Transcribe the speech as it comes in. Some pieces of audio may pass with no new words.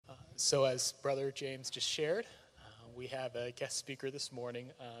So as Brother James just shared, we have a guest speaker this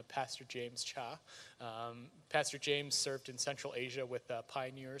morning, Pastor James Cha. Pastor James served in Central Asia with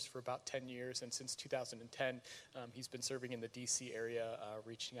Pioneers for about 10 years, and since 2010, he's been serving in the D.C. area,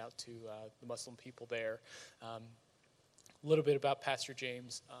 reaching out to the Muslim people there. A little bit about Pastor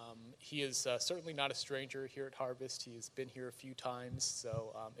James. He is certainly not a stranger here at Harvest. He has been here a few times,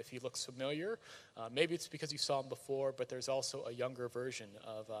 so if he looks familiar, maybe it's because you saw him before, but there's also a younger version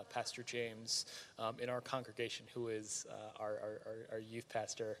of Pastor James in our congregation who is our youth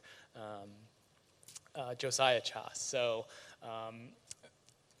pastor, Josiah Cha. So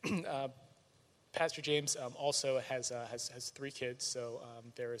Pastor James also has three kids. So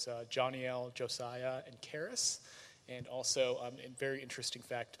there's Johniel, Josiah, and Karis. And also, a very interesting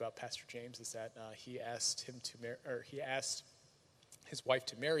fact about Pastor James is that he asked his wife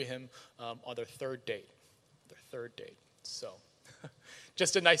to marry him on their third date. So,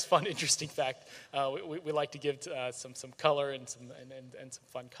 just a nice, fun, interesting fact. We like to give some color and some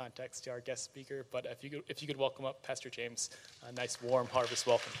fun context to our guest speaker. But if you could welcome up Pastor James, a nice, warm Harvest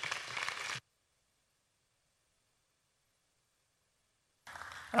welcome.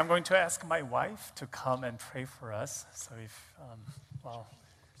 I'm going to ask my wife to come and pray for us. So while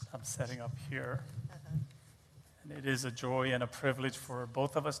I'm setting up here. And it is a joy and a privilege for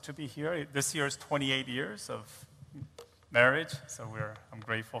both of us to be here. This year is 28 years of marriage, so I'm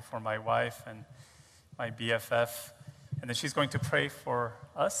grateful for my wife and my BFF. And then she's going to pray for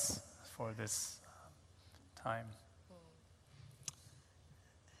us for this time.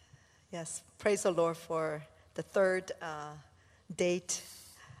 Yes, praise the Lord for the third date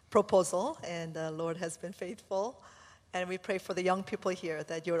proposal, and the Lord has been faithful. And we pray for the young people here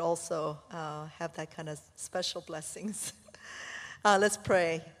that you would also have that kind of special blessings. Let's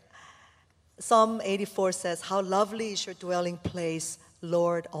pray. Psalm 84 says, "How lovely is your dwelling place,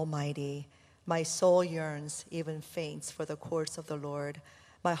 Lord Almighty. My soul yearns, even faints, for the courts of the Lord.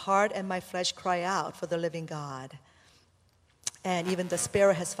 My heart and my flesh cry out for the living God. And even the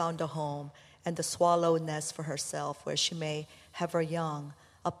sparrow has found a home, and the swallow nests for herself, where she may have her young.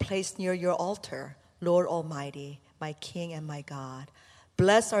 A place near your altar, Lord Almighty, my King and my God.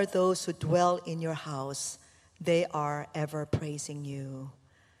 Blessed are those who dwell in your house. They are ever praising you."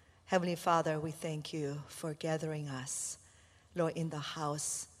 Heavenly Father, we thank you for gathering us, Lord, in the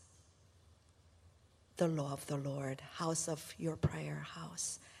house, the law of the Lord, house of your prayer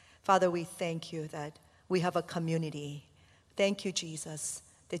house. Father, we thank you that we have a community. Thank you, Jesus,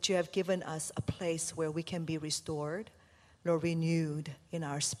 that you have given us a place where we can be restored, Lord, renewed in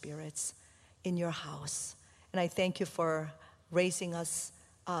our spirits, in your house. And I thank you for raising us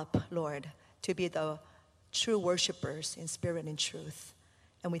up, Lord, to be the true worshipers in spirit and truth.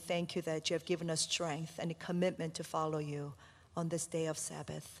 And we thank you that you have given us strength and a commitment to follow you on this day of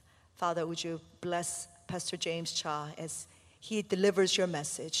Sabbath. Father, would you bless Pastor James Cha as he delivers your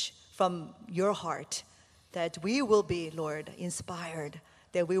message from your heart, that we will be, Lord, inspired,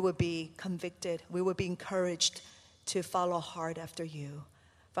 that we will be convicted, we will be encouraged to follow hard after you.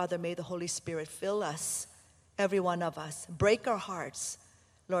 Father, may the Holy Spirit fill us, every one of us, break our hearts,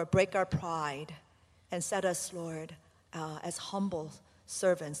 Lord, break our pride, and set us, Lord, as humble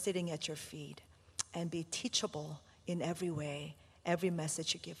servants sitting at your feet, and be teachable in every way, every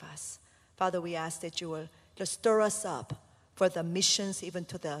message you give us. Father, we ask that you will just stir us up for the missions, even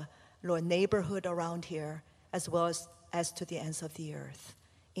to the, Lord, neighborhood around here, as well as to the ends of the earth.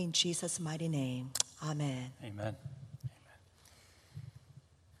 In Jesus' mighty name, amen. Amen.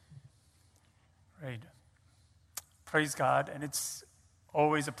 Great. Praise God. And it's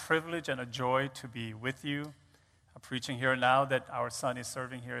always a privilege and a joy to be with you. I'm preaching here now that our son is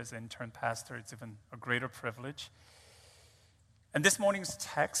serving here as intern pastor. It's even a greater privilege. And this morning's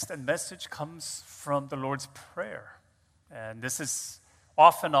text and message comes from the Lord's Prayer. And this is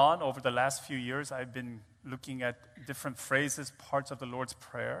off and on over the last few years. I've been looking at different phrases, parts of the Lord's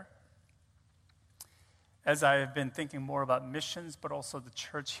Prayer, as I have been thinking more about missions, but also the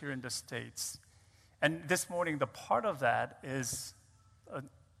church here in the States. And this morning, the part of that is an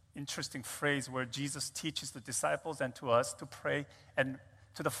interesting phrase where Jesus teaches the disciples and to us to pray and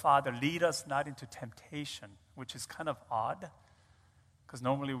to the Father, lead us not into temptation, which is kind of odd, because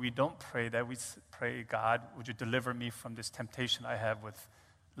normally we don't pray that. We pray, God, would you deliver me from this temptation I have with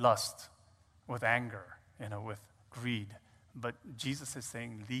lust, with anger, with greed. But Jesus is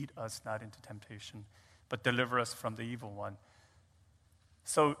saying, lead us not into temptation, but deliver us from the evil one.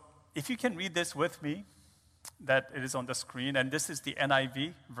 So if you can read this with me, that it is on the screen, and this is the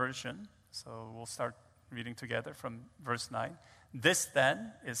NIV version. So we'll start reading together from verse 9. This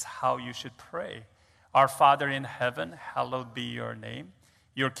then is how you should pray. Our Father in heaven, hallowed be your name.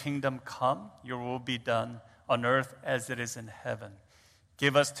 Your kingdom come, your will be done on earth as it is in heaven.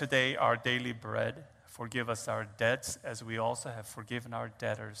 Give us today our daily bread. Forgive us our debts as we also have forgiven our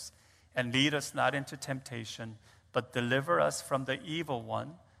debtors. And lead us not into temptation, but deliver us from the evil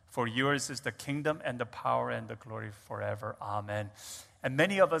one. For yours is the kingdom and the power and the glory forever. Amen. And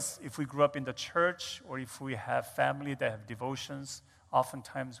many of us, if we grew up in the church or if we have family that have devotions,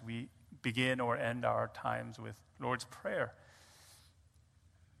 oftentimes we begin or end our times with Lord's Prayer.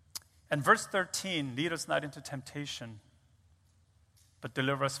 And verse 13, lead us not into temptation, but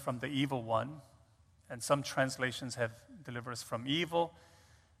deliver us from the evil one. And some translations have deliver us from evil.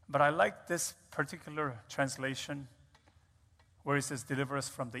 But I like this particular translation where it says deliver us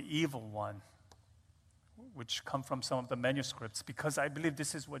from the evil one, which come from some of the manuscripts, because I believe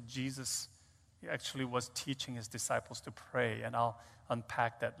this is what Jesus actually was teaching his disciples to pray, and I'll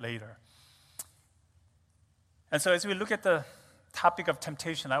unpack that later. And so as we look at the topic of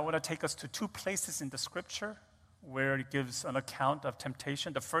temptation, I want to take us to two places in the scripture where it gives an account of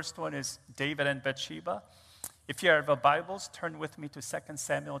temptation. The first one is David and Bathsheba. If you have a Bibles, turn with me to 2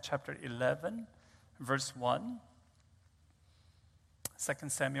 Samuel chapter 11, verse 1. 2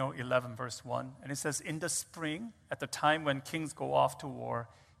 Samuel 11, verse 1. And it says, in the spring, at the time when kings go off to war,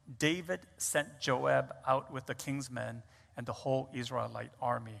 David sent Joab out with the king's men and the whole Israelite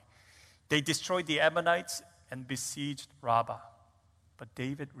army. They destroyed the Ammonites and besieged Rabbah. But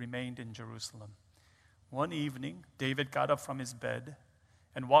David remained in Jerusalem. One evening, David got up from his bed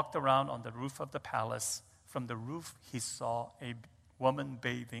and walked around on the roof of the palace. From the roof, he saw a woman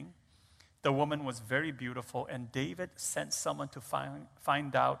bathing. The woman was very beautiful, and David sent someone to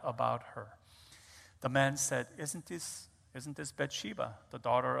find out about her. The man said, Isn't this Bathsheba, the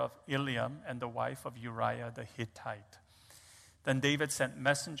daughter of Eliam and the wife of Uriah the Hittite? Then David sent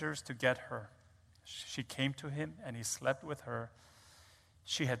messengers to get her. She came to him, and he slept with her.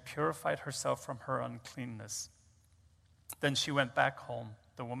 She had purified herself from her uncleanness. Then she went back home.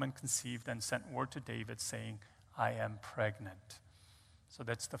 The woman conceived and sent word to David, saying, I am pregnant. So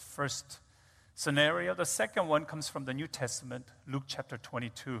that's the first scenario. The second one comes from the New Testament, Luke chapter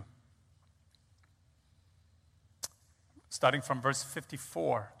 22. Starting from verse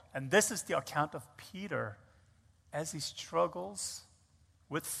 54. And this is the account of Peter as he struggles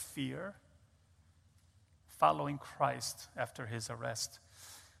with fear following Christ after his arrest.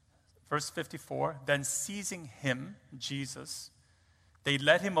 Verse 54, then seizing him, Jesus, they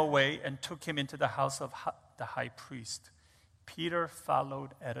led him away and took him into the house of the high priest. Peter followed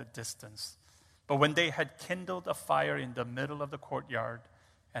at a distance. But when they had kindled a fire in the middle of the courtyard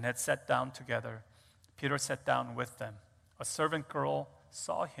and had sat down together, Peter sat down with them. A servant girl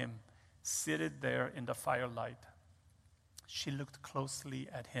saw him seated there in the firelight. She looked closely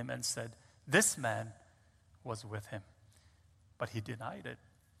at him and said, this man was with him. But he denied it.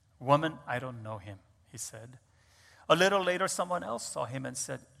 Woman, I don't know him, he said. A little later, someone else saw him and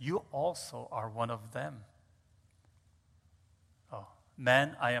said, you also are one of them. Oh,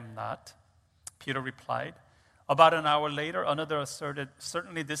 man, I am not, Peter replied. About an hour later, another asserted,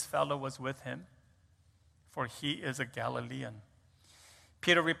 certainly this fellow was with him, for he is a Galilean.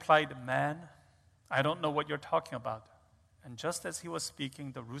 Peter replied, man, I don't know what you're talking about. And just as he was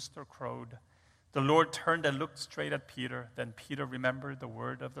speaking, the rooster crowed. The Lord turned and looked straight at Peter. Then Peter remembered the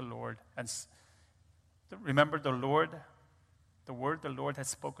word of the Lord and remembered the word the Lord had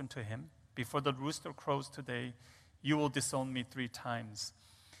spoken to him. Before the rooster crows today, you will disown me 3 times.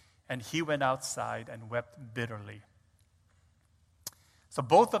 And he went outside and wept bitterly. So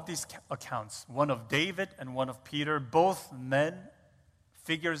both of these accounts, one of David and one of Peter, both men,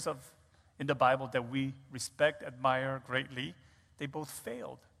 figures in the Bible that we respect, admire greatly, they both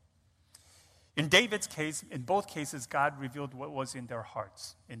failed. In David's case, in both cases, God revealed what was in their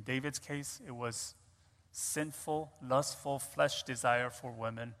hearts. In David's case, it was sinful, lustful, flesh desire for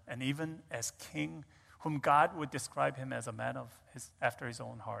women, and even as king, whom God would describe him as a man after his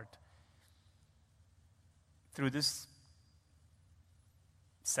own heart. Through this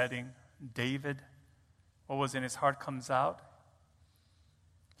setting, David, what was in his heart comes out.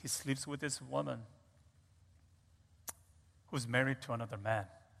 He sleeps with this woman who's married to another man.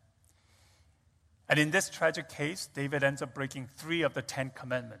 And in this tragic case, David ends up breaking 3 of the 10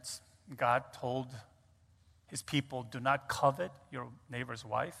 commandments. God told his people, do not covet your neighbor's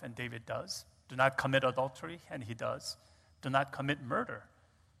wife, and David does. Do not commit adultery, and he does. Do not commit murder.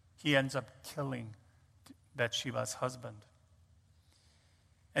 He ends up killing Bathsheba's husband.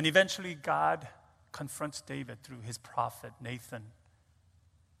 And eventually God confronts David through his prophet Nathan.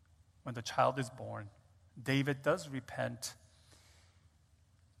 When the child is born, David does repent.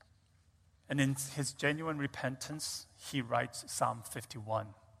 And in his genuine repentance, he writes Psalm 51,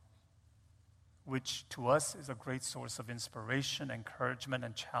 which to us is a great source of inspiration, encouragement,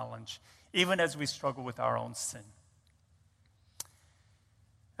 and challenge, even as we struggle with our own sin.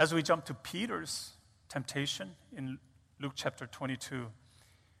 As we jump to Peter's temptation in Luke chapter 22,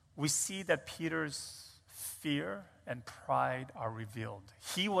 we see that Peter's fear and pride are revealed.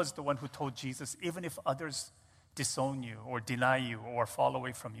 He was the one who told Jesus, even if others disown you or deny you or fall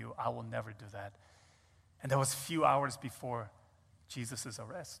away from you, I will never do that. And that was a few hours before Jesus'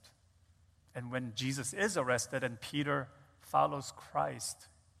 arrest. And when Jesus is arrested and Peter follows Christ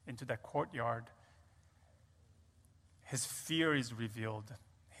into that courtyard, his fear is revealed.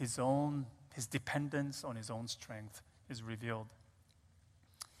 His dependence on his own strength is revealed.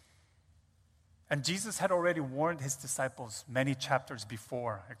 And Jesus had already warned his disciples many chapters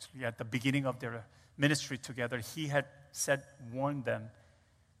before, actually at the beginning of their ministry together. He had warned them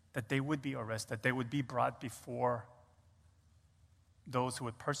that they would be arrested, they would be brought before those who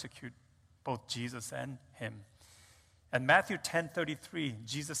would persecute both Jesus and him. And Matthew 10:33,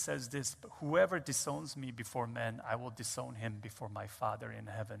 Jesus says this, "But whoever disowns me before men, I will disown him before my Father in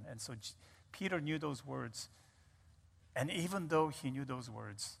heaven." And so Peter knew those words. And even though he knew those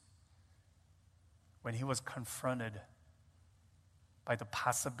words, when he was confronted by the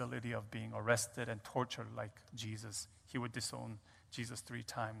possibility of being arrested and tortured like Jesus, he would disown Jesus 3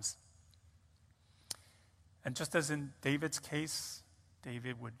 times. And just as in David's case,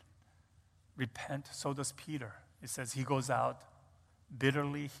 David would repent, so does Peter. It says he goes out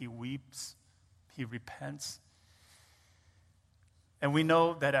bitterly, he weeps, he repents. And we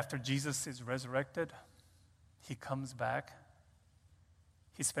know that after Jesus is resurrected, he comes back.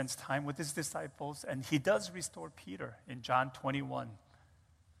 He spends time with his disciples, and he does restore Peter. In John 21,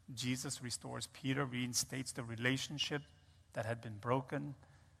 Jesus restores Peter, reinstates the relationship that had been broken,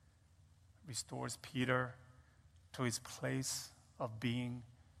 restores Peter to his place of being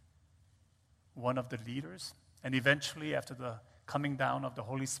one of the leaders. And eventually, after the coming down of the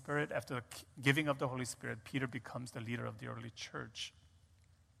Holy Spirit, after the giving of the Holy Spirit, Peter becomes the leader of the early church.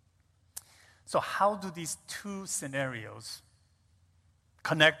 So how do these two scenarios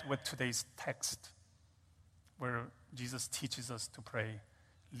connect with today's text, where Jesus teaches us to pray,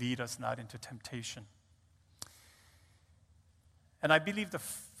 "Lead us not into temptation"? And I believe the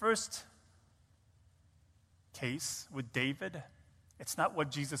first case with David, it's not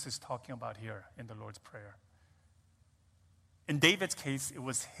what Jesus is talking about here in the Lord's Prayer. In David's case, it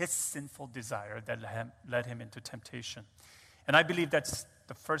was his sinful desire that led him into temptation. And I believe that's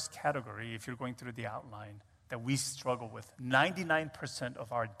the first category, if you're going through the outline, that we struggle with. 99%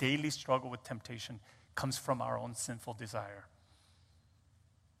 of our daily struggle with temptation comes from our own sinful desire.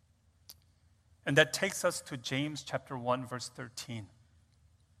 And that takes us to James chapter 1, verse 13.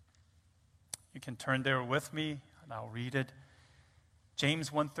 You can turn there with me, and I'll read it. James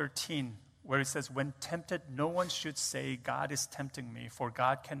 1:13, where it says, "When tempted, no one should say, God is tempting me, for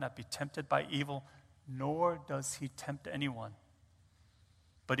God cannot be tempted by evil, nor does he tempt anyone.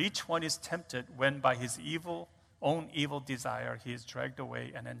 But each one is tempted when by his own evil desire he is dragged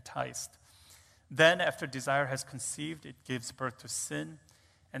away and enticed. Then after desire has conceived, it gives birth to sin,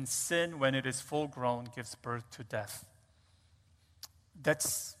 and sin, when it is full grown, gives birth to death."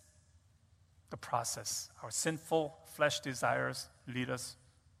 That's the process. Our sinful flesh desires lead us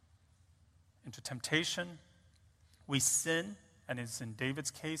into temptation. We sin, and it's in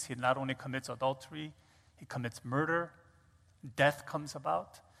David's case, he not only commits adultery, he commits murder. Death comes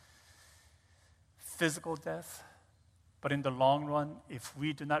about, physical death. But in the long run, if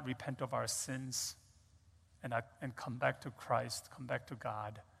we do not repent of our sins and come back to Christ, come back to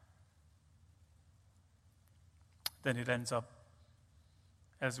God, then it ends up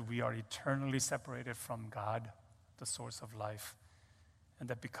as we are eternally separated from God, the source of life.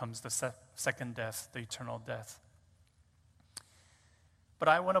 And that becomes the second death, the eternal death. But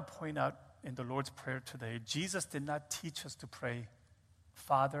I want to point out in the Lord's Prayer today, Jesus did not teach us to pray,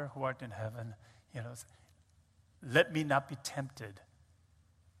 "Father who art in heaven, let me not be tempted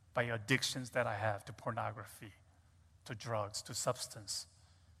by addictions that I have to pornography, to drugs, to substance,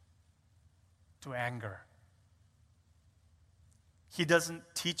 to anger." He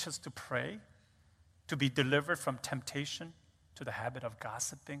doesn't teach us to pray to be delivered from temptation, to the habit of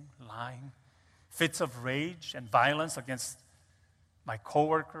gossiping, lying, fits of rage and violence against my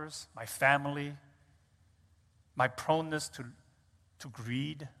coworkers, my family, my proneness to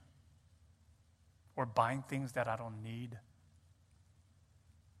greed or buying things that I don't need.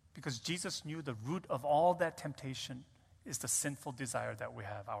 Because Jesus knew the root of all that temptation is the sinful desire that we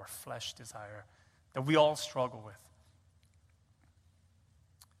have, our flesh desire, that we all struggle with.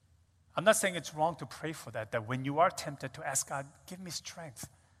 I'm not saying it's wrong to pray for that, that when you are tempted to ask God, give me strength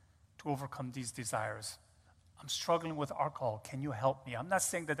to overcome these desires. I'm struggling with alcohol. Can you help me? I'm not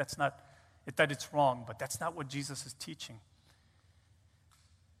saying that that it's wrong, but that's not what Jesus is teaching.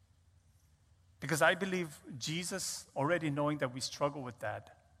 Because I believe Jesus, already knowing that we struggle with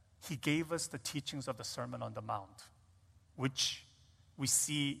that, he gave us the teachings of the Sermon on the Mount, which we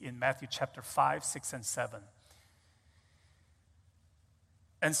see in Matthew chapter 5, 6, and 7.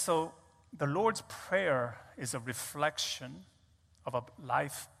 And so the Lord's Prayer is a reflection of a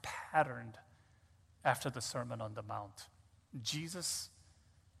life patterned after the Sermon on the Mount. Jesus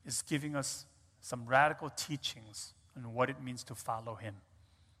is giving us some radical teachings on what it means to follow him.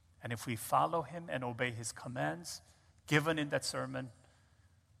 And if we follow him and obey his commands given in that sermon,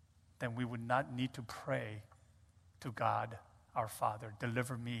 then we would not need to pray to God, our Father,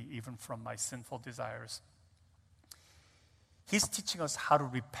 deliver me even from my sinful desires. He's teaching us how to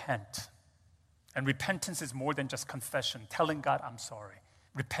repent. And repentance is more than just confession, telling God, I'm sorry.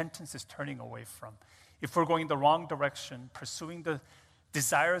 Repentance is turning away from. If we're going the wrong direction, pursuing the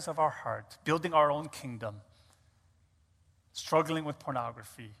desires of our heart, building our own kingdom, struggling with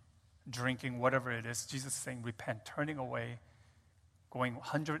pornography, drinking, whatever it is, Jesus is saying, repent, turning away, going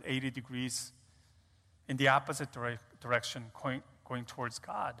 180 degrees in the opposite direction, going towards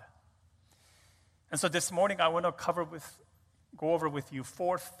God. And so this morning, I want to go over with you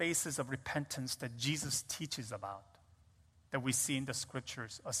 4 phases of repentance that Jesus teaches about, that we see in the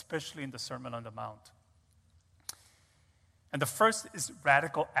scriptures, especially in the Sermon on the Mount. And the first is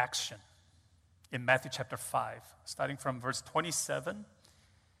radical action in Matthew chapter 5, starting from verse 27.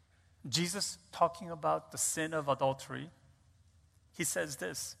 Jesus, talking about the sin of adultery, he says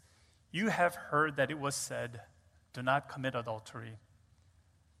this, "You have heard that it was said, 'Do not commit adultery.'"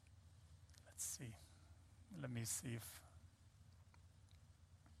 Let me see if...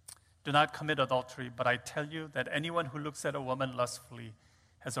 "Do not commit adultery, but I tell you that anyone who looks at a woman lustfully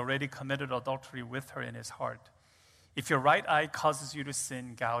has already committed adultery with her in his heart. If your right eye causes you to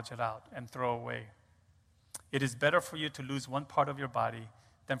sin, gouge it out and throw away. It is better for you to lose one part of your body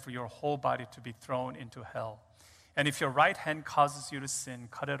than for your whole body to be thrown into hell. And if your right hand causes you to sin,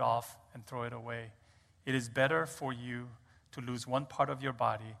 cut it off and throw it away. It is better for you to lose one part of your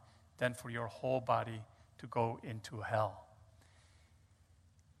body than for your whole body to go into hell."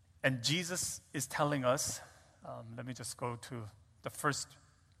 And Jesus is telling us, let me just go to the first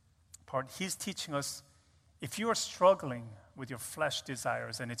part. He's teaching us, if you are struggling with your flesh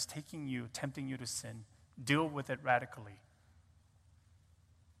desires and it's tempting you to sin, deal with it radically.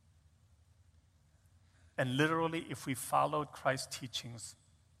 And literally, if we followed Christ's teachings,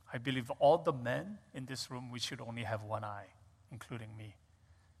 I believe all the men in this room, we should only have one eye, including me.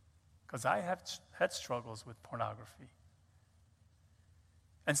 Because I have had struggles with pornography.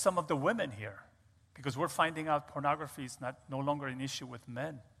 And some of the women here, because we're finding out pornography is no longer an issue with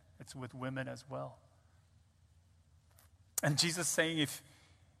men, it's with women as well. And Jesus saying,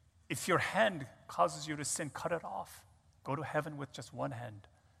 if your hand causes you to sin, cut it off. Go to heaven with just one hand.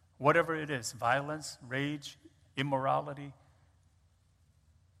 Whatever it is, violence, rage, immorality,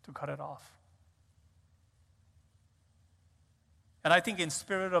 to cut it off. And I think in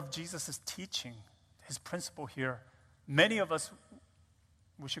spirit of Jesus' teaching, his principle here, many of us,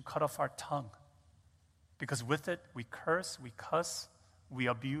 we should cut off our tongue. Because with it, we curse, we cuss, we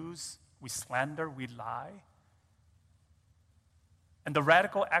abuse, we slander, we lie. And the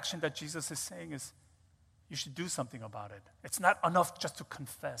radical action that Jesus is saying is, you should do something about it. It's not enough just to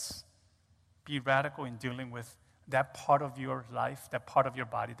confess. Be radical in dealing with that part of your life, that part of your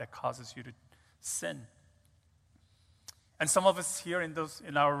body that causes you to sin. And some of us here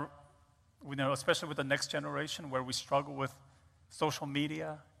especially with the next generation, where we struggle with social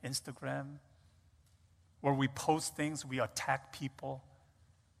media, Instagram, where we post things, we attack people,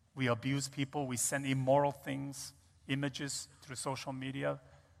 we abuse people, we send immoral things, images through social media.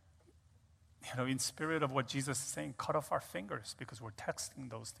 In spirit of what Jesus is saying, cut off our fingers because we're texting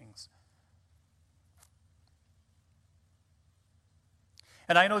those things.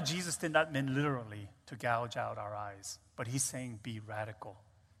 And I know Jesus did not mean literally to gouge out our eyes, but he's saying be radical.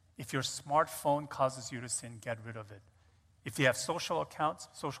 If your smartphone causes you to sin, get rid of it. If you have social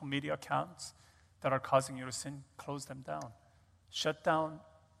media accounts that are causing you to sin, close them down. Shut down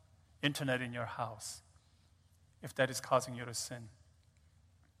internet in your house if that is causing you to sin.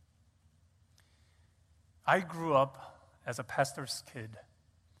 I grew up as a pastor's kid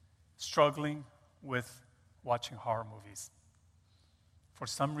struggling with watching horror movies. For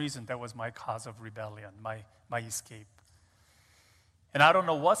some reason, that was my cause of rebellion, my escape. And I don't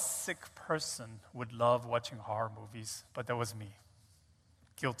know what sick person would love watching horror movies, but that was me.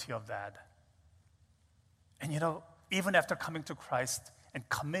 guilty of that. And even after coming to Christ and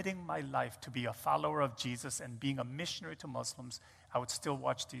committing my life to be a follower of Jesus and being a missionary to Muslims, I would still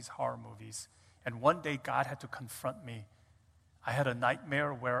watch these horror movies. And one day, God had to confront me. I had a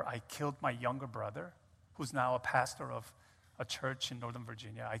nightmare where I killed my younger brother, who's now a pastor of a church in Northern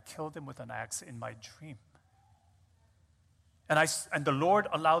Virginia. I killed him with an axe in my dream. And the Lord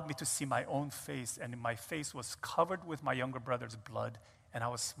allowed me to see my own face, and my face was covered with my younger brother's blood, and I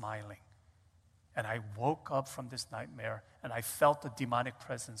was smiling. And I woke up from this nightmare, and I felt a demonic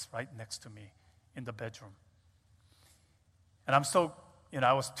presence right next to me in the bedroom. And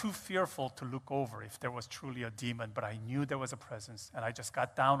I was too fearful to look over if there was truly a demon, but I knew there was a presence, and I just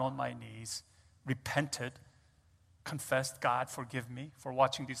got down on my knees, repented, confessed, God, forgive me for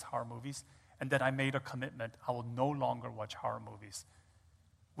watching these horror movies, and then I made a commitment. I will no longer watch horror movies,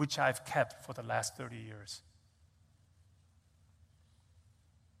 which I've kept for the last 30 years.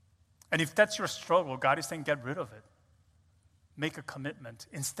 And if that's your struggle, God is saying, get rid of it. Make a commitment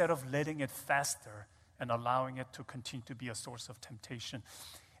instead of letting it fester and allowing it to continue to be a source of temptation.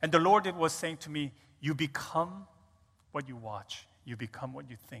 And the Lord was saying to me, you become what you watch. You become what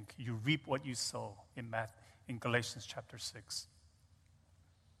you think. You reap what you sow in Galatians chapter 6.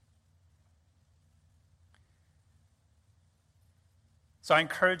 So I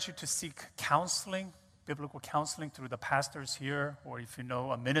encourage you to seek counseling, biblical counseling through the pastors here, or if you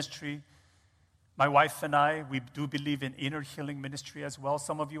know a ministry. My wife and I, we do believe in inner healing ministry as well.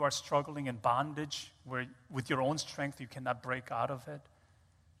 Some of you are struggling in bondage where with your own strength you cannot break out of it.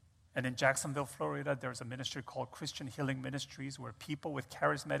 And in Jacksonville, Florida, there's a ministry called Christian Healing Ministries where people with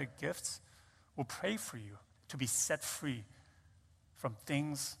charismatic gifts will pray for you to be set free from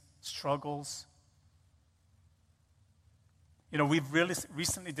things, struggles. We've really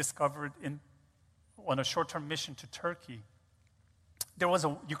recently discovered on a short-term mission to Turkey, there was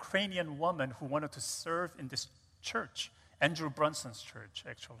a Ukrainian woman who wanted to serve in this church, Andrew Brunson's church,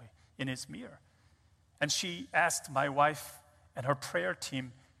 actually, in Izmir. And she asked my wife and her prayer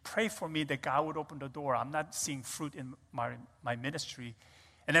team, pray for me that God would open the door. I'm not seeing fruit in my ministry.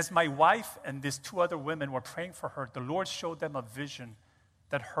 And as my wife and these two other women were praying for her, the Lord showed them a vision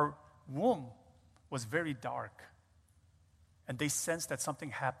that her womb was very dark. And they sensed that something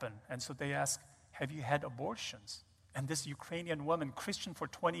happened. And so they asked, have you had abortions? And this Ukrainian woman, Christian for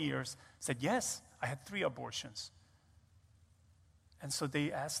 20 years, said, yes, I had 3 abortions. And so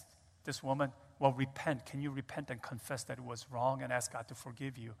they asked this woman, well, repent. Can you repent and confess that it was wrong and ask God to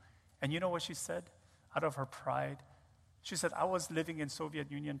forgive you? And you know what she said? Out of her pride, she said, I was living in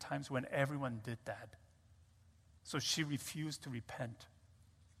Soviet Union times when everyone did that. So she refused to repent.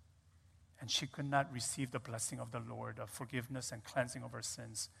 And she could not receive the blessing of the Lord of forgiveness and cleansing of her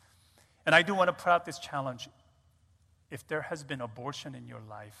sins. And I do want to put out this challenge. If there has been abortion in your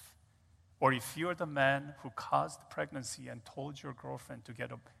life, or if you're the man who caused pregnancy and told your girlfriend to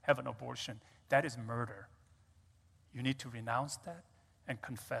have an abortion, that is murder. You need to renounce that and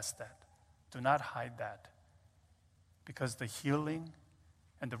confess that. Do not hide that. Because the healing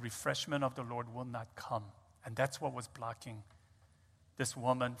and the refreshment of the Lord will not come. And that's what was blocking this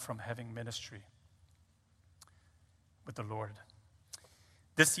woman from having ministry with the Lord.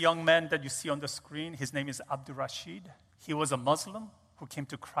 This young man that you see on the screen, his name is Abdul Rashid. He was a Muslim who came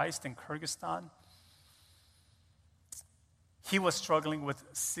to Christ in Kyrgyzstan. He was struggling with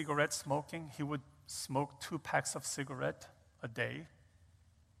cigarette smoking. He would smoke 2 packs of cigarette a day.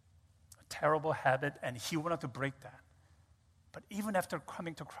 A terrible habit, and he wanted to break that. But even after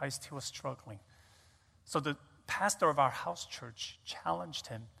coming to Christ, he was struggling. So the pastor of our house church challenged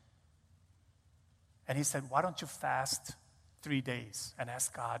him, and he said, why don't you fast 3 days and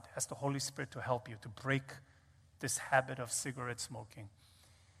ask God, ask the Holy Spirit to help you to break this habit of cigarette smoking.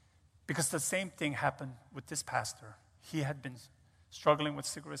 Because the same thing happened with this pastor. He had been struggling with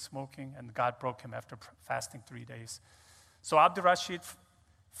cigarette smoking, and God broke him after fasting 3 days. So Abdul Rashid,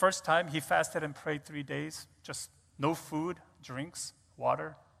 first time he fasted and prayed 3 days, just no food, drinks,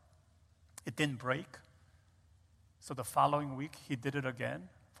 water. It didn't break. So the following week, he did it again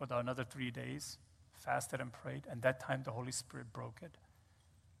for another 3 days, fasted and prayed, and that time the Holy Spirit broke it.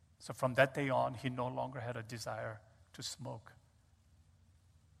 So from that day on, he no longer had a desire to smoke.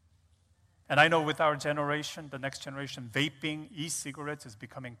 And I know with our generation, the next generation, vaping, e-cigarettes is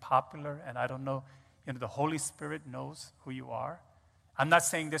becoming popular, and I don't know, the Holy Spirit knows who you are. I'm not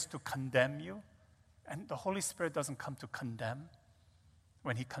saying this to condemn you, and the Holy Spirit doesn't come to condemn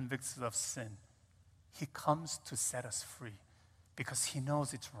when he convicts us of sin. He comes to set us free because he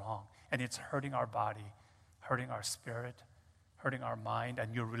knows it's wrong and it's hurting our body, hurting our spirit, hurting our mind,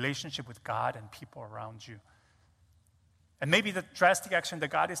 and your relationship with God and people around you. And maybe the drastic action that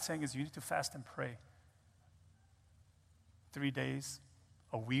God is saying is you need to fast and pray. 3 days,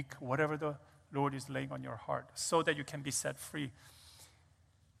 a week, whatever the Lord is laying on your heart, so that you can be set free.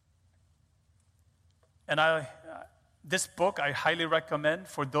 And this book I highly recommend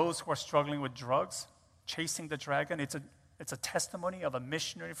for those who are struggling with drugs, Chasing the Dragon. It's a testimony of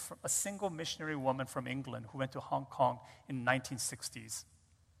a single missionary woman from England who went to Hong Kong in the 1960s.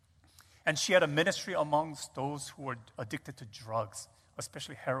 And she had a ministry amongst those who were addicted to drugs,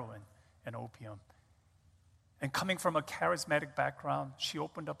 especially heroin and opium. And coming from a charismatic background, she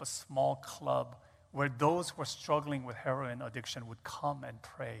opened up a small club where those who were struggling with heroin addiction would come and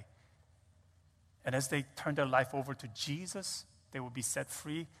pray. And as they turned their life over to Jesus, they would be set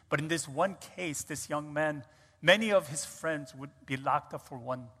free. But in this one case, this young man, many of his friends would be locked up for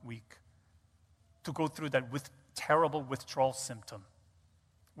 1 week to go through that terrible withdrawal symptom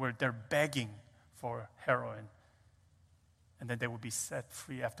where they're begging for heroin. And then they would be set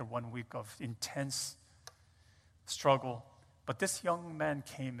free after 1 week of intense struggle. But this young man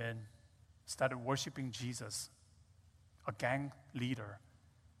came in, started worshiping Jesus, a gang leader.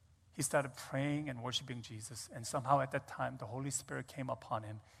 He started praying and worshiping Jesus, and somehow at that time, the Holy Spirit came upon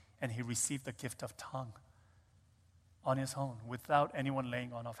him, and he received the gift of tongue on his own, without anyone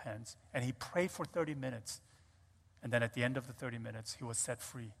laying on of hands. And he prayed for 30 minutes, and then at the end of the 30 minutes, he was set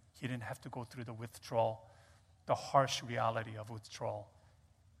free. He didn't have to go through the withdrawal, the harsh reality of withdrawal.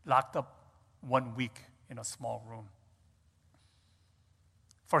 Locked up 1 week in a small room.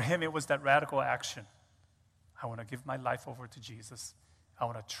 For him, it was that radical action. I want to give my life over to Jesus. I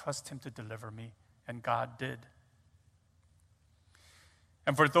want to trust him to deliver me, and God did.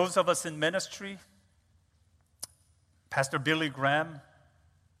 And for those of us in ministry, Pastor Billy Graham,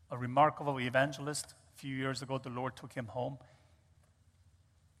 a remarkable evangelist, a few years ago, the Lord took him home.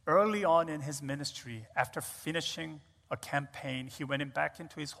 Early on in his ministry, after finishing a campaign, he went back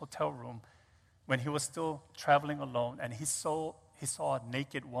into his hotel room when he was still traveling alone, and he saw a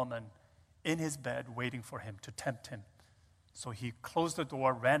naked woman in his bed waiting for him to tempt him. So he closed the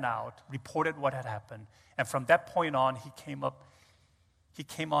door, ran out, reported what had happened, and from that point on, he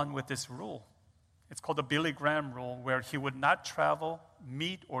came on with this rule. It's called the Billy Graham rule, where he would not travel,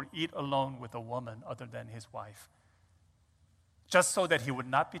 meet, or eat alone with a woman other than his wife, just so that he would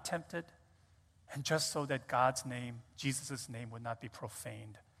not be tempted, and just so that God's name, Jesus' name, would not be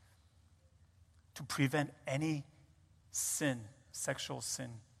profaned, to prevent any sin, sexual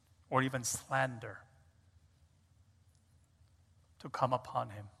sin, or even slander to come upon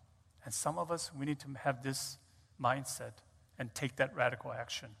him. And some of us, we need to have this mindset and take that radical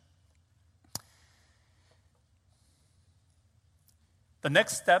action. The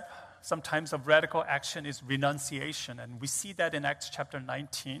next step, sometimes, of radical action is renunciation. And we see that in Acts chapter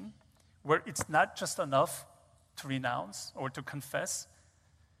 19, where it's not just enough to renounce or to confess,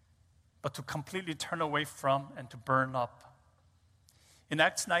 but to completely turn away from and to burn up. In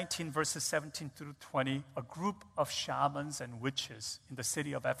Acts 19, verses 17 through 20, a group of shamans and witches in the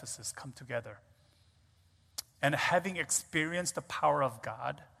city of Ephesus come together. And having experienced the power of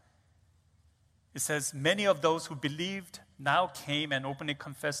God, it says, many of those who believed now came and openly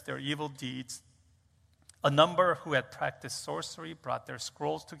confessed their evil deeds. A number who had practiced sorcery brought their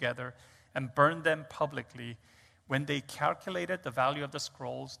scrolls together and burned them publicly. When they calculated the value of the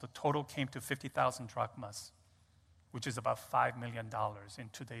scrolls, the total came to 50,000 drachmas, which is about $5 million in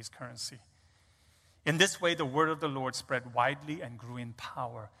today's currency. In this way, the word of the Lord spread widely and grew in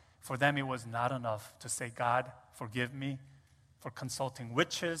power. For them, it was not enough to say, God, forgive me for consulting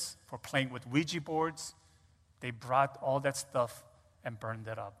witches, for playing with Ouija boards. They brought all that stuff and burned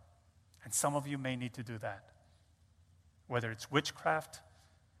it up. And some of you may need to do that. Whether it's witchcraft,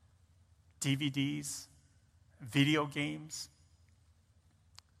 DVDs, video games.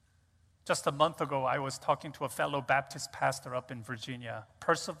 Just a month ago, I was talking to a fellow Baptist pastor up in Virginia,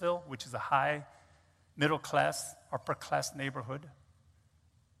 Purcellville, which is a high, middle class, upper class neighborhood.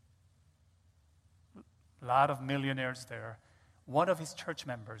 A lot of millionaires there. One of his church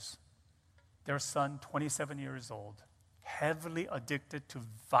members, their son, 27 years old, heavily addicted to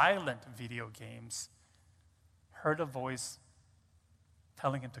violent video games, heard a voice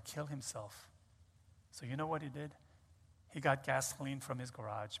telling him to kill himself. So you know what he did? He got gasoline from his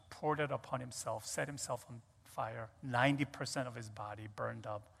garage, poured it upon himself, set himself on fire. 90% of his body burned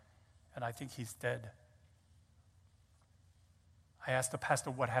up, and I think he's dead. I asked the pastor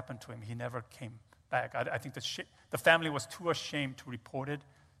what happened to him. He never came back. I think the family was too ashamed to report it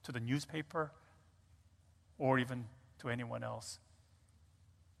to the newspaper or even to anyone else.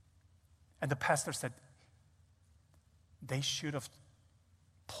 And the pastor said they should have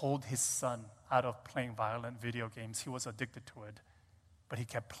pulled his son out of playing violent video games. He was addicted to it. But he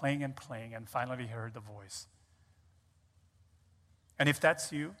kept playing, and finally he heard the voice. And if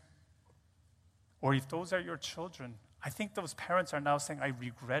that's you, or if those are your children, I think those parents are now saying, I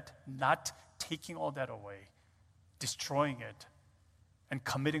regret not taking all that away, destroying it, and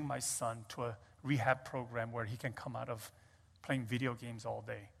committing my son to a rehab program where he can come out of playing video games all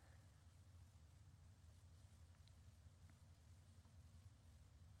day.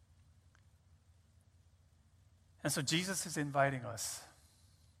 And so Jesus is inviting us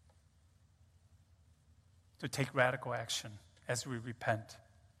to take radical action as we repent.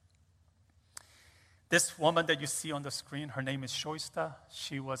 This woman that you see on the screen, her name is Shoista.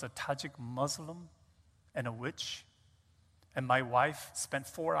 She was a Tajik Muslim and a witch. And my wife spent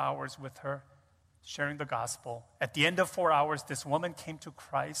 4 hours with her sharing the gospel. At the end of 4 hours, this woman came to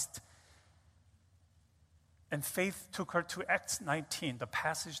Christ. And faith took her to Acts 19, the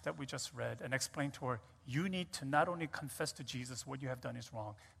passage that we just read, and explained to her, you need to not only confess to Jesus what you have done is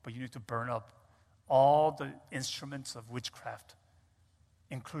wrong, but you need to burn up all the instruments of witchcraft,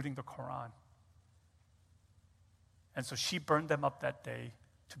 including the Quran. And so she burned them up that day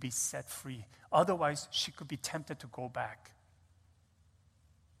to be set free. Otherwise, she could be tempted to go back.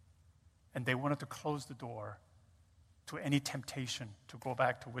 And they wanted to close the door to any temptation to go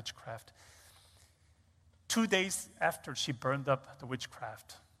back to witchcraft. 2 days after she burned up the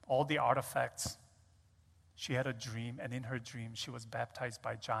witchcraft, all the artifacts, she had a dream, and in her dream, she was baptized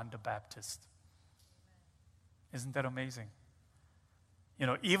by John the Baptist. Isn't that amazing? You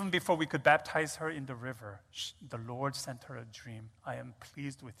know, even before we could baptize her in the river, the Lord sent her a dream. I am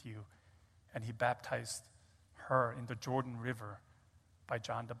pleased with you. And he baptized her in the Jordan River by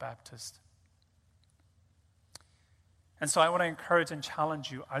John the Baptist. And so I want to encourage and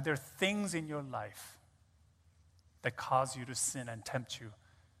challenge you. Are there things in your life that cause you to sin and tempt you?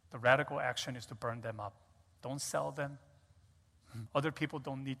 The radical action is to burn them up. Don't sell them. Other people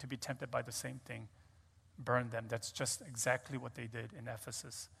don't need to be tempted by the same thing. Burn them. That's just exactly what they did in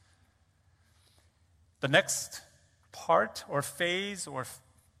Ephesus. The next part or phase of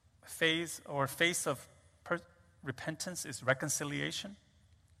repentance is reconciliation.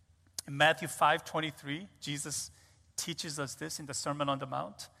 In Matthew 5:23, Jesus teaches us this in the Sermon on the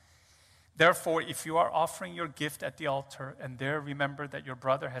Mount. Therefore, if you are offering your gift at the altar and there remember that your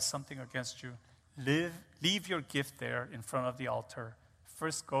brother has something against you, leave your gift there in front of the altar.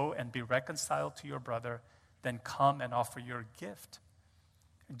 First go and be reconciled to your brother, then come and offer your gift.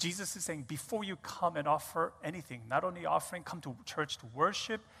 Jesus is saying, before you come and offer anything, not only offering, come to church to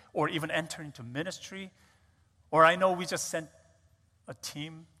worship or even enter into ministry, or I know we just sent a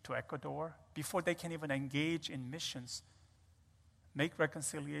team to Ecuador. Before they can even engage in missions, make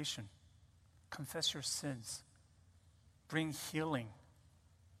reconciliation, confess your sins, bring healing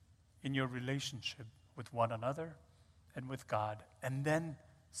in your relationship with one another and with God, and then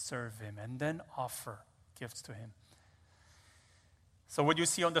serve Him, and then offer gifts to Him. So what you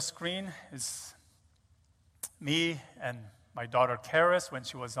see on the screen is me and my daughter Karis when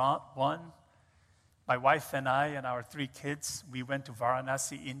she was 1. My wife and I and our 3 kids, we went to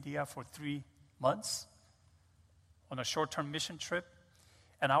Varanasi, India for 3 months on a short-term mission trip.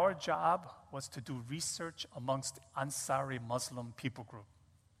 And our job was to do research amongst Ansari Muslim people group.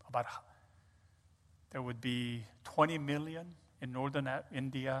 There would be 20 million in northern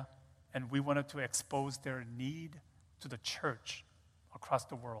India, and we wanted to expose their need to the church across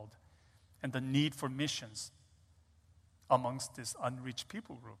the world and the need for missions amongst this unreached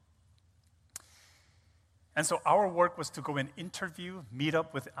people group. And so our work was to go and meet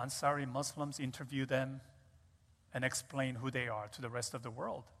up with Ansari Muslims, interview them, and explain who they are to the rest of the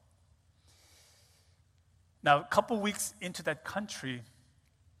world. Now, a couple weeks into that country,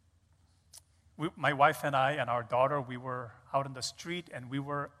 my wife and I and our daughter, we were out in the street and we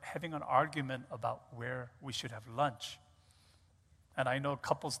were having an argument about where we should have lunch. And I know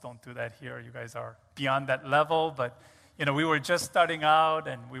couples don't do that here. You guys are beyond that level, but we were just starting out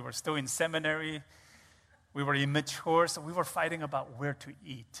and we were still in seminary. We were immature, so we were fighting about where to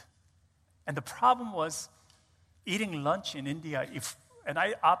eat. And the problem was eating lunch in India.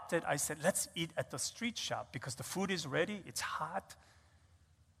 I said, let's eat at the street shop because the food is ready, it's hot,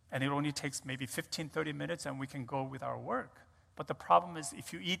 and it only takes maybe 15, 30 minutes and we can go with our work. But the problem is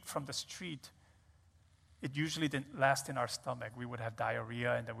if you eat from the street, it usually didn't last in our stomach. We would have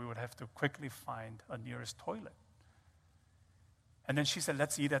diarrhea and then we would have to quickly find a nearest toilet. And then she said,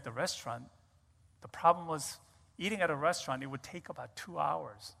 let's eat at the restaurant. The problem was eating at a restaurant, it would take about 2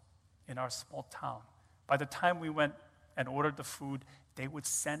 hours in our small town. By the time we went and ordered the food, they would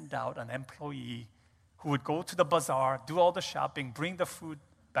send out an employee who would go to the bazaar, do all the shopping, bring the food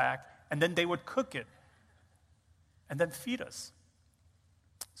back, and then they would cook it and then feed us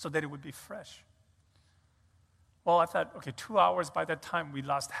so that it would be fresh. Well, I thought, okay, 2 hours, by that time, we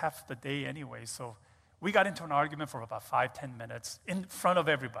lost half the day anyway, so we got into an argument for about 5-10 minutes in front of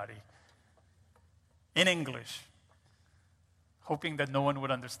everybody in English, hoping that no one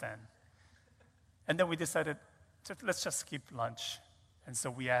would understand. And then we decided, let's just skip lunch. And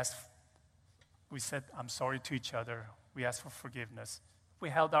so we said, I'm sorry to each other. We asked for forgiveness. We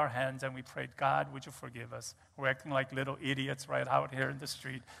held our hands and we prayed, God, would you forgive us? We're acting like little idiots right out here in the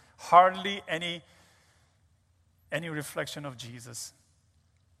street. Hardly any reflection of Jesus.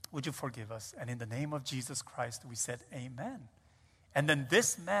 Would you forgive us? And in the name of Jesus Christ, we said, amen. And then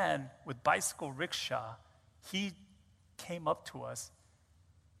this man with bicycle rickshaw, he came up to us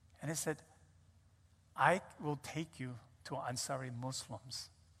and he said, I will take you to Ansari Muslims.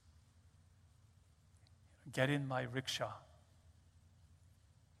 Get in my rickshaw.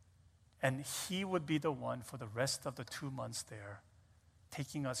 And he would be the one for the rest of the 2 months there,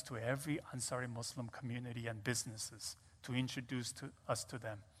 taking us to every Ansari Muslim community and businesses to introduce us to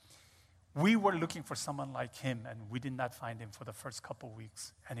them. We were looking for someone like him, and we did not find him for the first couple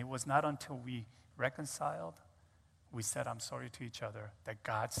weeks. And it was not until we reconciled, we said, I'm sorry to each other, that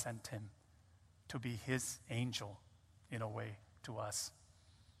God sent him to be his angel, in a way, to us.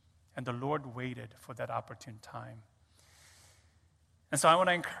 And the Lord waited for that opportune time. And so I want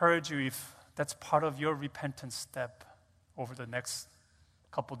to encourage you, if that's part of your repentance step over the next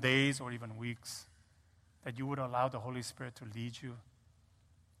couple days or even weeks, that you would allow the Holy Spirit to lead you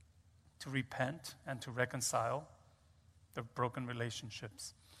to repent and to reconcile the broken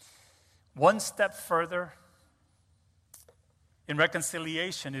relationships. One step further in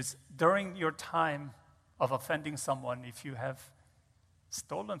reconciliation is during your time of offending someone, if you have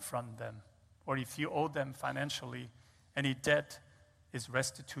stolen from them or if you owe them financially any debt, is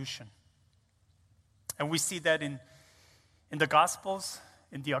restitution. And we see that in the Gospels,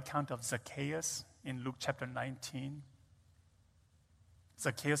 in the account of Zacchaeus in Luke chapter 19.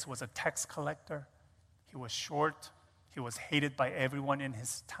 Zacchaeus was a tax collector. He was short. He was hated by everyone in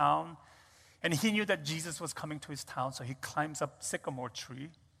his town. And he knew that Jesus was coming to his town, so he climbs up a sycamore tree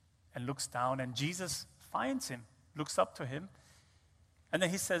and looks down, and Jesus finds him, looks up to him, and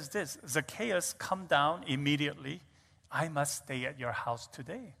then he says this, Zacchaeus, come down immediately. I must stay at your house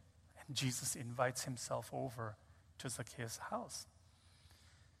today. And Jesus invites himself over to Zacchaeus' house.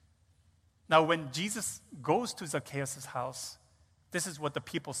 Now, when Jesus goes to Zacchaeus' house, this is what the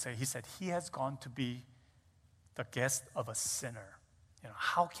people say. He said, he has gone to be the guest of a sinner. You know,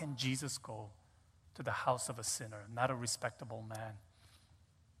 how can Jesus go to the house of a sinner, not a respectable man?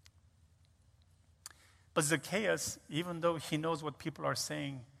 But Zacchaeus, even though he knows what people are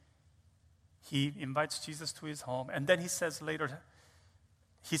saying, he invites Jesus to his home. And then he says later,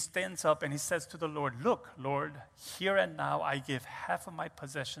 he stands up and he says to the Lord, look, Lord, here and now I give half of my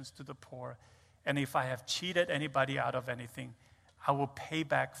possessions to the poor. And if I have cheated anybody out of anything, I will pay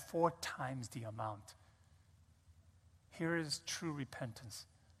back 4 times the amount. Here is true repentance.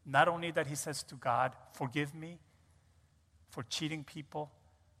 Not only that he says to God, forgive me for cheating people,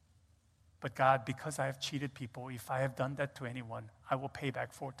 but God, because I have cheated people, if I have done that to anyone, I will pay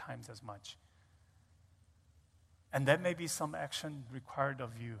back 4 times as much. And that may be some action required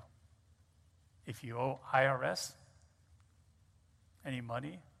of you. If you owe IRS any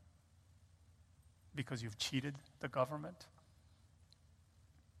money because you've cheated the government,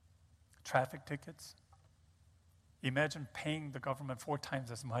 traffic tickets, imagine paying the government 4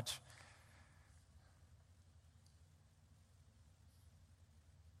 times as much.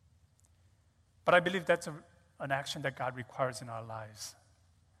 But I believe that's an action that God requires in our lives.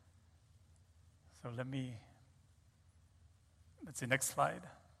 So let's see, next slide.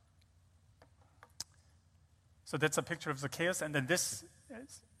 So that's a picture of Zacchaeus, and then this,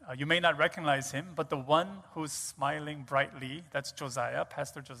 you may not recognize him, but the one who's smiling brightly, that's Josiah,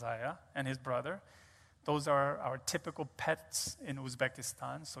 Pastor Josiah, and his brother. Those are our typical pets in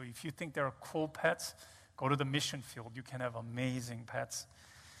Uzbekistan. So if you think they're cool pets, go to the mission field. You can have amazing pets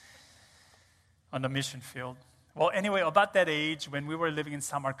on the mission field. Well, anyway, about that age, when we were living in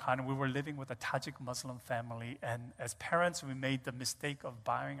Samarkand, we were living with a Tajik Muslim family, and as parents, we made the mistake of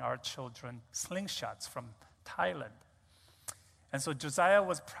buying our children slingshots from Thailand. And so Josiah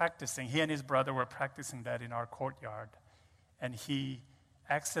was practicing, he and his brother were practicing that in our courtyard, and he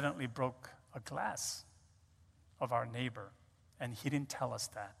accidentally broke a glass of our neighbor, and he didn't tell us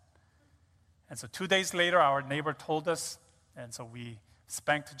that. And so 2 days later, our neighbor told us, and so we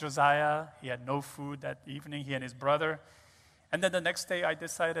spanked Josiah. He had no food that evening, he and his brother. And then the next day, I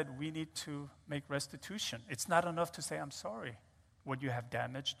decided we need to make restitution. It's not enough to say, I'm sorry. What you have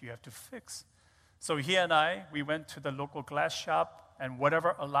damaged, you have to fix. So he and I, we went to the local glass shop, and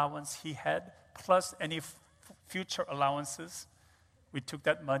whatever allowance he had, plus any future allowances, we took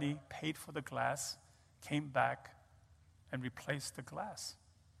that money, paid for the glass, came back, and replaced the glass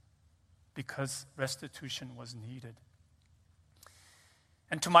because restitution was needed.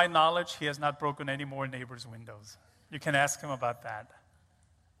 And to my knowledge, he has not broken any more neighbors' windows. You can ask him about that.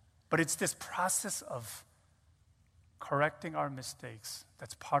 But it's this process of correcting our mistakes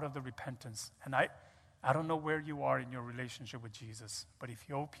that's part of the repentance. And I don't know where you are in your relationship with Jesus, but if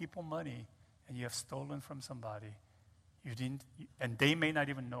you owe people money and you have stolen from somebody, and they may not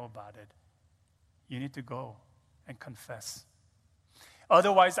even know about it, you need to go and confess.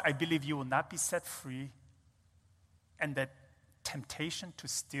 Otherwise, I believe you will not be set free, and that temptation to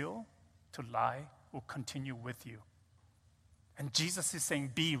steal, to lie, will continue with you. And Jesus is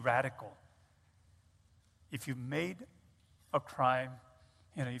saying, be radical. If you made a crime,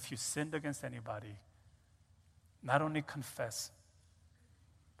 if you sinned against anybody, not only confess,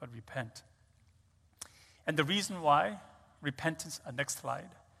 but repent. And the reason why repentance, next slide,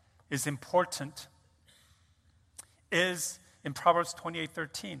 is important is in Proverbs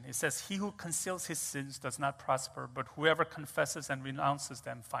 28:13. It says, he who conceals his sins does not prosper, but whoever confesses and renounces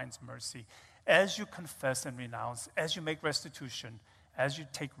them finds mercy. As you confess and renounce, as you make restitution, as you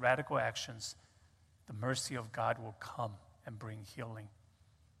take radical actions, the mercy of God will come and bring healing.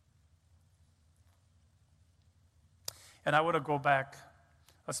 And I want to go back,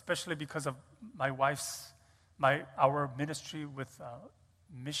 especially because of our ministry with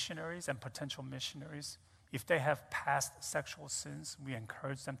missionaries and potential missionaries. If they have past sexual sins, we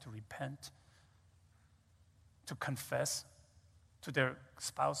encourage them to repent, to confess to their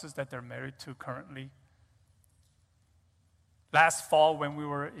spouses that they're married to currently. Last fall, when we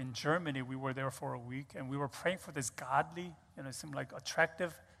were in Germany, we were there for a week, and we were praying for this godly, it seemed like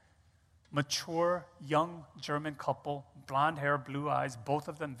attractive, mature, young German couple, blonde hair, blue eyes, both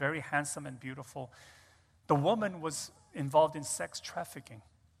of them very handsome and beautiful. The woman was involved in sex trafficking,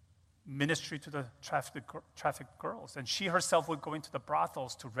 ministry to the trafficked girls. And she herself would go into the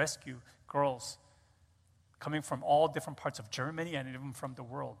brothels to rescue girls coming from all different parts of Germany and even from the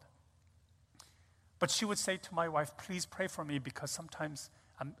world. But she would say to my wife, please pray for me, because sometimes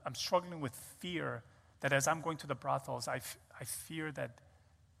I'm struggling with fear that as I'm going to the brothels, I fear that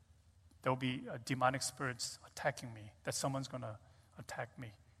there'll be demonic spirits attacking me, that someone's going to attack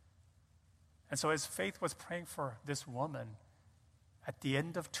me. And so as Faith was praying for this woman, at the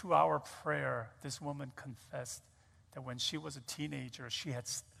end of 2-hour prayer, this woman confessed that when she was a teenager, she had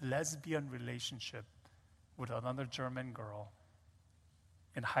lesbian relationship with another German girl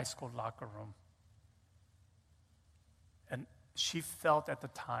in high school locker room. And she felt at the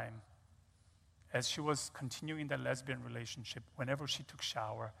time, as she was continuing the lesbian relationship, whenever she took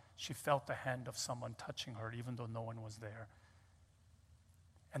shower, she felt the hand of someone touching her, even though no one was there.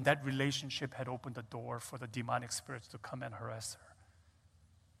 And that relationship had opened the door for the demonic spirits to come and harass her.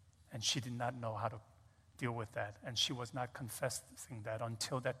 And she did not know how to deal with that. And she was not confessing that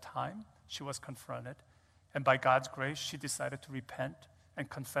until that time. She was confronted. And by God's grace, she decided to repent and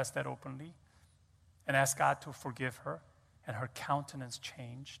confess that openly and ask God to forgive her. And her countenance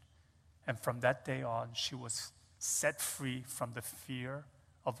changed. And from that day on, she was set free from the fear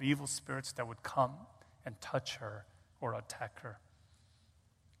of evil spirits that would come and touch her or attack her.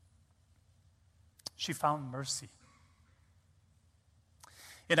 She found mercy.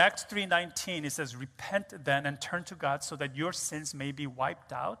 In Acts 3:19, it says, repent then and turn to God so that your sins may be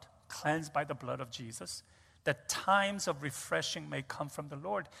wiped out, cleansed by the blood of Jesus, that times of refreshing may come from the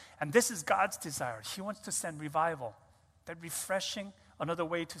Lord. And this is God's desire. He wants to send revival. That refreshing, another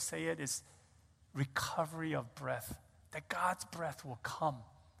way to say it is recovery of breath. That God's breath will come.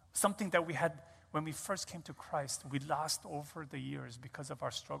 Something that we had when we first came to Christ, we lost over the years because of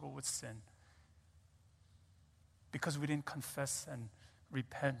our struggle with sin. Because we didn't confess and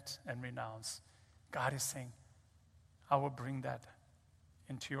repent and renounce. God is saying, I will bring that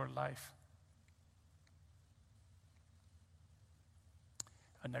into your life.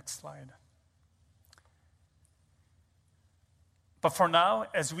 Next slide. But for now,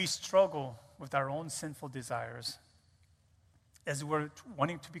 as we struggle with our own sinful desires, as we're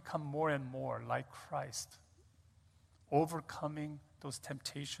wanting to become more and more like Christ, overcoming those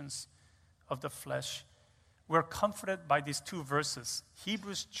temptations of the flesh, we're comforted by these two verses.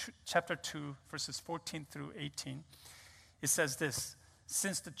 Hebrews chapter 2, verses 14 through 18. It says this,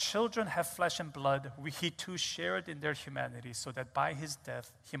 since the children have flesh and blood, he too shared in their humanity, so that by his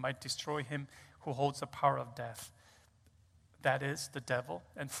death he might destroy him who holds the power of death, that is, the devil,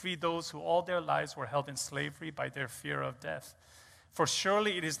 and free those who all their lives were held in slavery by their fear of death. For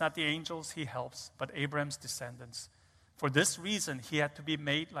surely it is not the angels he helps, but Abraham's descendants. For this reason, he had to be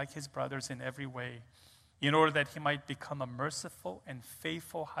made like his brothers in every way, in order that he might become a merciful and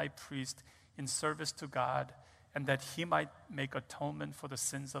faithful high priest in service to God, and that he might make atonement for the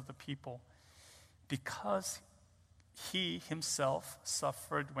sins of the people. Because he himself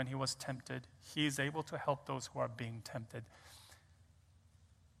suffered when he was tempted, he is able to help those who are being tempted.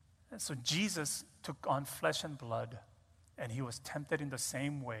 And so Jesus took on flesh and blood, and he was tempted in the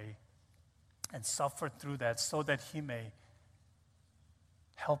same way and suffered through that so that he may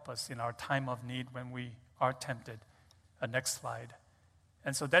help us in our time of need when we are tempted. Next slide.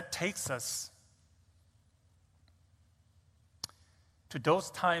 And so that takes us to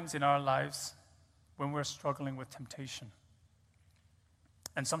those times in our lives when we're struggling with temptation.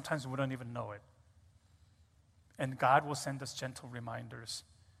 And sometimes we don't even know it. And God will send us gentle reminders.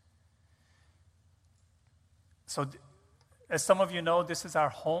 So, as some of you know, this is our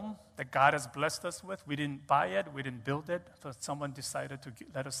home that God has blessed us with. We didn't buy it, we didn't build it, but someone decided to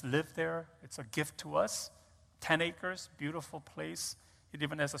let us live there. It's a gift to us. 10 acres, beautiful place. It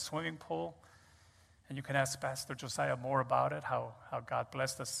even has a swimming pool. And you can ask Pastor Josiah more about it, how God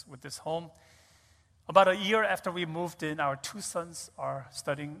blessed us with this home. About a year after we moved in, our 2 sons are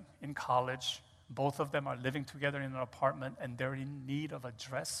studying in college. Both of them are living together in an apartment, and they're in need of a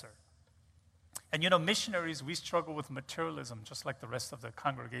dresser. And missionaries, we struggle with materialism just like the rest of the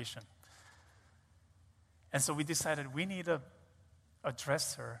congregation. And so we decided we need a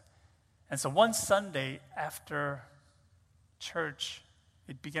dresser. And so one Sunday after church,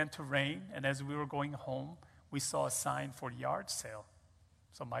 it began to rain. And as we were going home, we saw a sign for yard sale.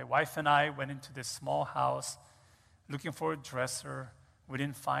 So my wife and I went into this small house looking for a dresser. We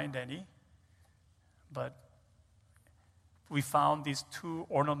didn't find any, but we found these 2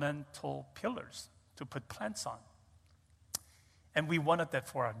 ornamental pillars to put plants on. And we wanted that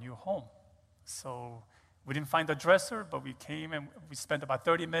for our new home. So we didn't find a dresser, but we came and we spent about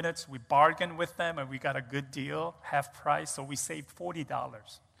 30 minutes. We bargained with them and we got a good deal, half price, so we saved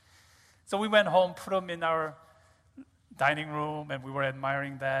 $40. So we went home, put them in our dining room, and we were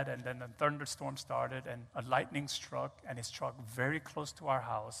admiring that. And then a thunderstorm started and a lightning struck, and it struck very close to our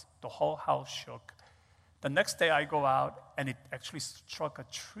house. The whole house shook. The next day I go out, and it actually struck a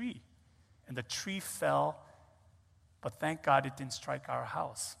tree. And the tree fell, but thank God it didn't strike our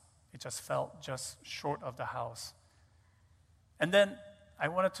house. It just fell just short of the house. And then I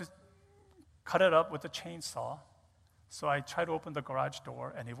wanted to cut it up with a chainsaw, so I tried to open the garage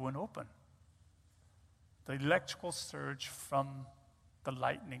door, and it wouldn't open. The electrical surge from the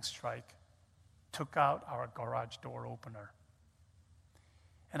lightning strike took out our garage door opener.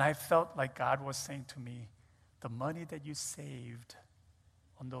 And I felt like God was saying to me, the money that you saved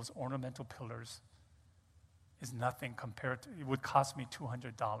on those ornamental pillars is nothing compared to, it would cost me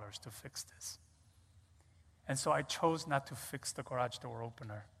 $200 to fix this. And so I chose not to fix the garage door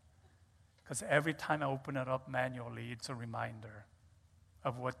opener, because every time I open it up manually, it's a reminder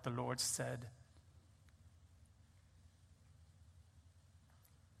of what the Lord said.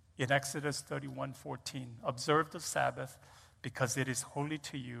 In Exodus 31:14, observe the Sabbath because it is holy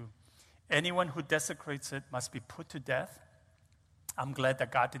to you. Anyone who desecrates it must be put to death. I'm glad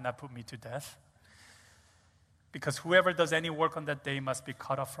that God did not put me to death, because whoever does any work on that day must be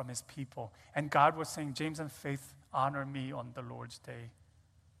cut off from his people. And God was saying, James and Faith, honor me on the Lord's day.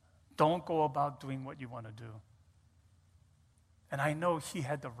 Don't go about doing what you want to do. And I know he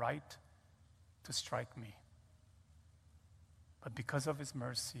had the right to strike me. But because of his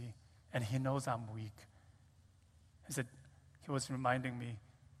mercy, and he knows I'm weak, he was reminding me,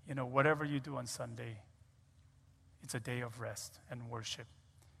 whatever you do on Sunday, it's a day of rest and worship.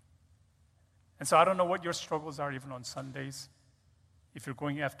 And so I don't know what your struggles are even on Sundays. If you're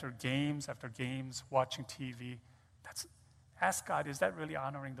going after games, watching TV, ask God, is that really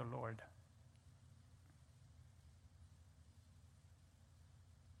honoring the Lord?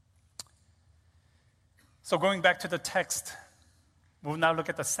 So going back to the text, we'll now look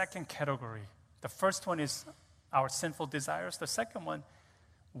at the second category. The first one is our sinful desires. The second one,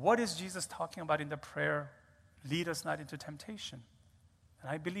 what is Jesus talking about in the prayer, lead us not into temptation? And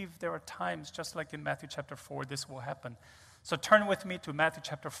I believe there are times, just like in Matthew chapter 4, this will happen. So turn with me to Matthew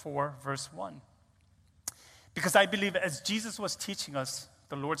chapter 4, verse 1. Because I believe as Jesus was teaching us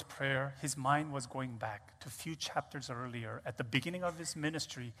the Lord's Prayer, his mind was going back to a few chapters earlier at the beginning of his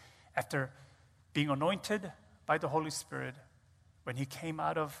ministry, after being anointed by the Holy Spirit, when he came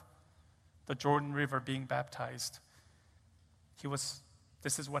out of the Jordan River being baptized.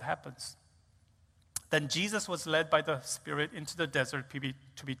 This is what happens. Then Jesus was led by the Spirit into the desert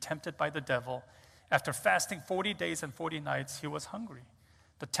to be tempted by the devil. After fasting 40 days and 40 nights, he was hungry.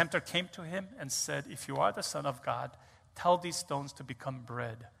 The tempter came to him and said, "If you are the Son of God, tell these stones to become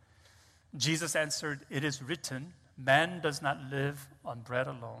bread." Jesus answered, "It is written, man does not live on bread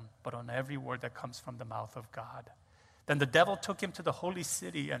alone, but on every word that comes from the mouth of God." Then the devil took him to the holy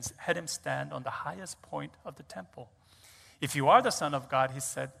city and had him stand on the highest point of the temple. "If you are the Son of God," he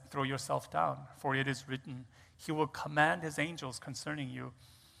said, "throw yourself down, for it is written, he will command his angels concerning you,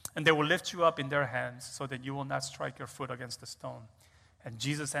 and they will lift you up in their hands so that you will not strike your foot against a stone." And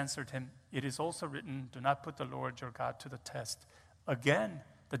Jesus answered him, "It is also written, do not put the Lord your God to the test." Again,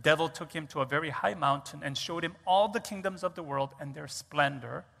 the devil took him to a very high mountain and showed him all the kingdoms of the world and their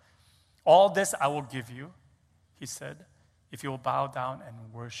splendor. "All this I will give you," he said, "if you will bow down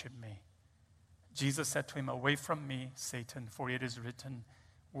and worship me." Jesus said to him, "Away from me, Satan, for it is written,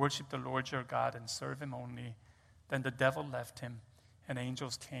 worship the Lord your God and serve him only." Then the devil left him, and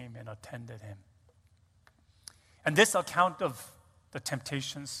angels came and attended him. And this account of the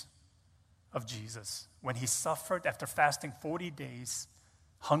temptations of Jesus, when he suffered after fasting 40 days,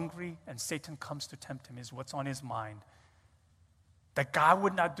 hungry, and Satan comes to tempt him, is what's on his mind. That God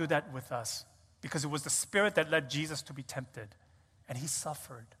would not do that with us, because it was the Spirit that led Jesus to be tempted, and he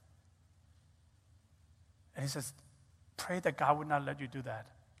suffered. And he says, pray that God would not let you do that.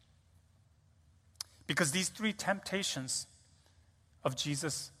 Because these three temptations of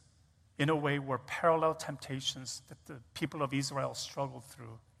Jesus, in a way, were parallel temptations that the people of Israel struggled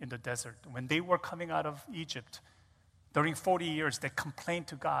through in the desert. When they were coming out of Egypt, during 40 years, they complained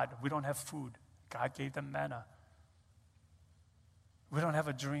to God, "We don't have food." God gave them manna. "We don't have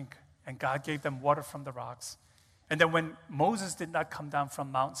a drink." And God gave them water from the rocks. And then when Moses did not come down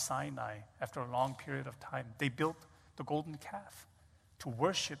from Mount Sinai after a long period of time, they built the golden calf to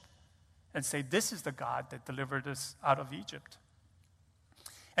worship and say, "This is the God that delivered us out of Egypt."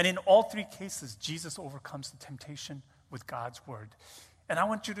 And in all three cases, Jesus overcomes the temptation with God's word. And I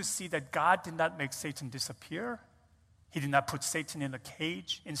want you to see that God did not make Satan disappear. He did not put Satan in a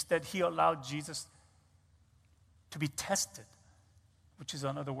cage. Instead, he allowed Jesus to be tested, which is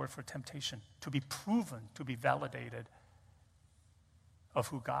another word for temptation, to be proven, to be validated of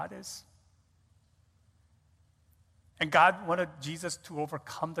who God is. And God wanted Jesus to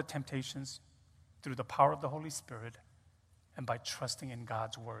overcome the temptations through the power of the Holy Spirit and by trusting in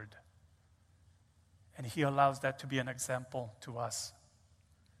God's word. And he allows that to be an example to us.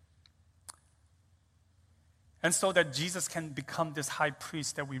 And so that Jesus can become this high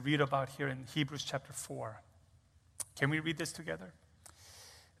priest that we read about here in Hebrews chapter 4. Can we read this together?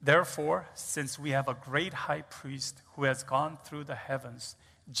 "Therefore, since we have a great high priest who has gone through the heavens,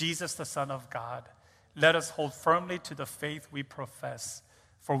 Jesus the Son of God, let us hold firmly to the faith we profess.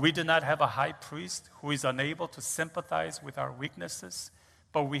 For we do not have a high priest who is unable to sympathize with our weaknesses,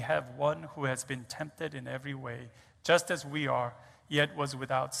 but we have one who has been tempted in every way, just as we are, yet was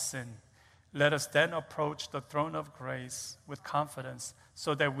without sin. Let us then approach the throne of grace with confidence,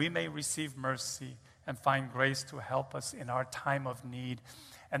 so that we may receive mercy and find grace to help us in our time of need."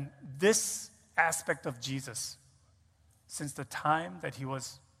 And this aspect of Jesus, since the time that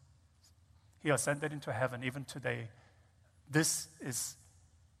he ascended into heaven, even today, this is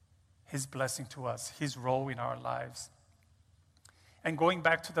his blessing to us, his role in our lives. And going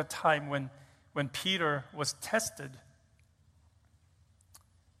back to the time when Peter was tested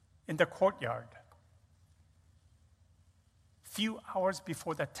in the courtyard, few hours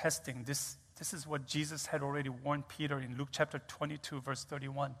before that testing, this is what Jesus had already warned Peter in Luke chapter 22, verse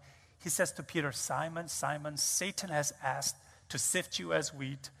 31. He says to Peter, "Simon, Simon, Satan has asked to sift you as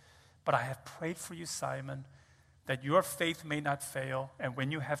wheat, but I have prayed for you, Simon, that your faith may not fail, and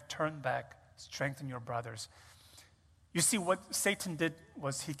when you have turned back, strengthen your brothers." You see, what Satan did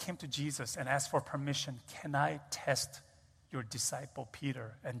was he came to Jesus and asked for permission. "Can I test your disciple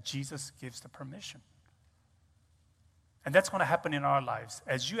Peter?" And Jesus gives the permission. And that's going to happen in our lives.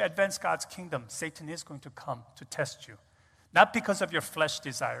 As you advance God's kingdom, Satan is going to come to test you. Not because of your flesh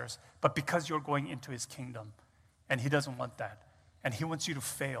desires, but because you're going into his kingdom. And he doesn't want that. And he wants you to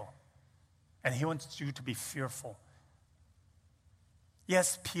fail. And he wants you to be fearful.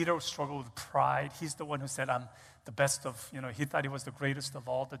 Yes, Peter struggled with pride. He's the one who said, "I'm the best of," he thought he was the greatest of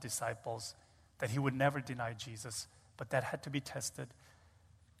all the disciples, that he would never deny Jesus. But that had to be tested.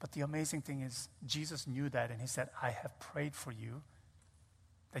 But the amazing thing is, Jesus knew that, and he said, "I have prayed for you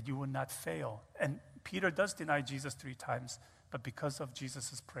that you would not fail." And Peter does deny Jesus 3 times, but because of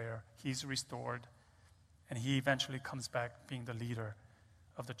Jesus' prayer, he's restored, and he eventually comes back being the leader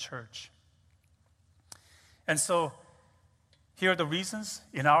of the church. And so, here are the reasons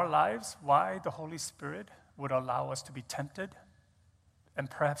in our lives why the Holy Spirit would allow us to be tempted. And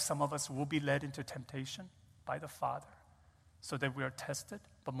perhaps some of us will be led into temptation by the Father so that we are tested.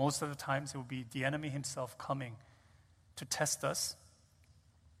 But most of the times it will be the enemy himself coming to test us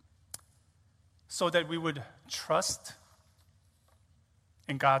so that we would trust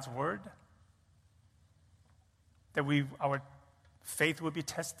in God's word, that our faith would be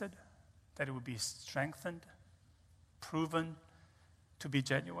tested, that it would be strengthened, proven to be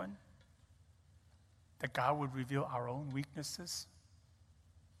genuine, that God would reveal our own weaknesses,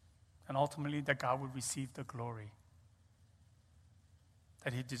 and ultimately that God would receive the glory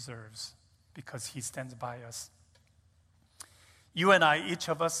that he deserves because he stands by us. You and I, each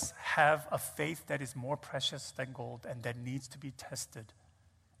of us, have a faith that is more precious than gold and that needs to be tested.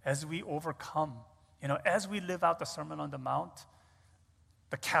 As we overcome, as we live out the Sermon on the Mount,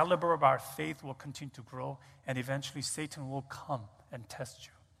 the caliber of our faith will continue to grow, and eventually Satan will come and test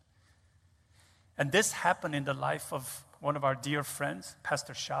you. And this happened in the life of one of our dear friends,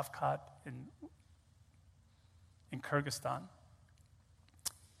 Pastor Shavkat in Kyrgyzstan.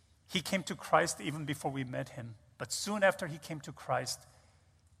 He came to Christ even before we met him. But soon after he came to Christ,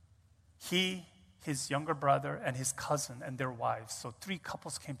 he, his younger brother, and his cousin and their wives, so 3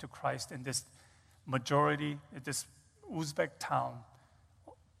 couples came to Christ in this Uzbek town,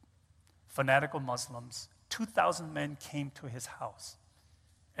 fanatical Muslims. 2,000 men came to his house,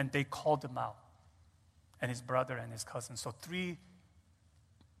 and they called him out, and his brother and his cousin. So 3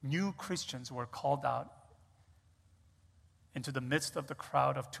 new Christians were called out into the midst of the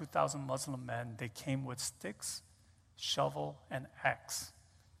crowd of 2,000 Muslim men. They came with sticks, shovel, and axe.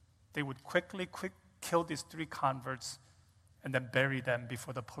 They would quickly kill these 3 converts and then bury them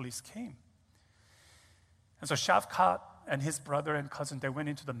before the police came. And so Shavkat and his brother and cousin, they went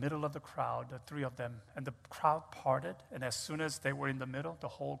into the middle of the crowd, the 3 of them, and the crowd parted. And as soon as they were in the middle, the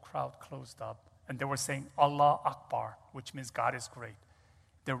whole crowd closed up. And they were saying, Allah Akbar, which means God is great.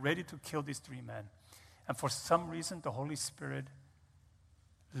 They're ready to kill these 3 men. And for some reason, the Holy Spirit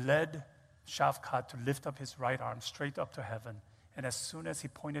led Shavkat to lift up his right arm straight up to heaven. And as soon as he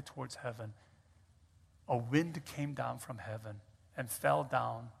pointed towards heaven, a wind came down from heaven and fell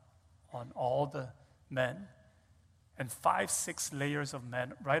down on all the men. And 5-6 layers of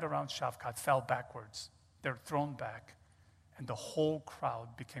men right around Shavkat fell backwards. They're thrown back. And the whole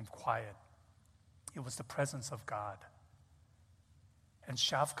crowd became quiet. It was the presence of God. And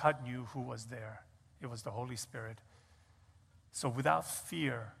Shavkat knew who was there. It was the Holy Spirit. So without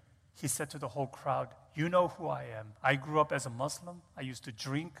fear, he said to the whole crowd, you know who I am. I grew up as a Muslim. I used to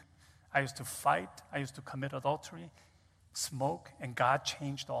drink. I used to fight. I used to commit adultery, smoke, and God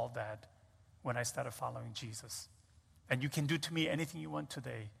changed all that when I started following Jesus. And you can do to me anything you want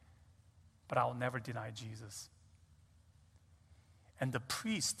today, but I will never deny Jesus. And the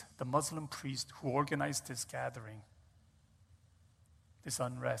priest, the Muslim priest who organized this gathering, this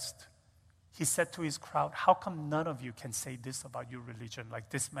unrest, he said to his crowd, how come none of you can say this about your religion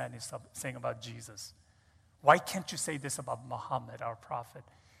like this man is saying about Jesus? Why can't you say this about Muhammad, our prophet?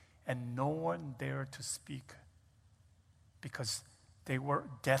 And no one dared to speak because they were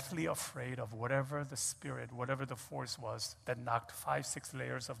deathly afraid of whatever the spirit, whatever the force was that knocked 5-6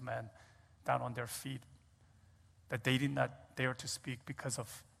 layers of men down on their feet, that they did not dare to speak because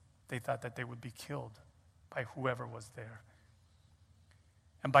they thought that they would be killed by whoever was there.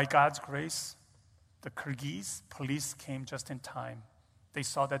 And by God's grace, the Kyrgyz police came just in time. They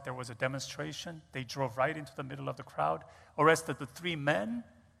saw that there was a demonstration. They drove right into the middle of the crowd, arrested the 3 men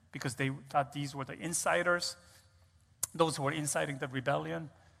because they thought these were the insiders, those who were inciting the rebellion.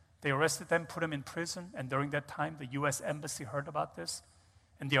 They arrested them, put them in prison, and during that time, the U.S. Embassy heard about this,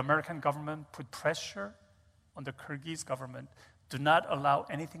 and the American government put pressure on the Kyrgyz government. Do not allow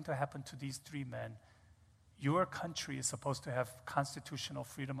anything to happen to these 3 men. Your country is supposed to have constitutional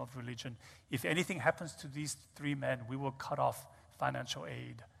freedom of religion. If anything happens to these 3 men, we will cut off financial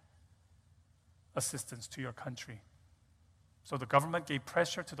aid, assistance to your country. So the government gave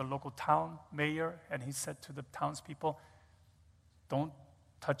pressure to the local town mayor, and he said to the townspeople, don't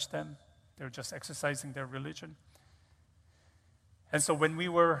touch them. They're just exercising their religion. And so when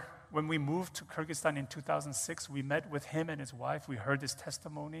we moved to Kyrgyzstan in 2006, we met with him and his wife. We heard his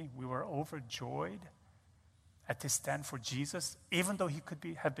testimony. We were overjoyed at his stand for Jesus, even though he could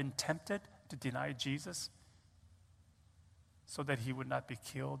have been tempted to deny Jesus so that he would not be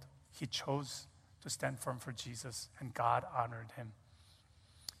killed. He chose to stand firm for Jesus, and God honored him.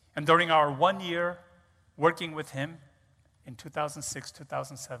 And during our 1 year working with him in 2006,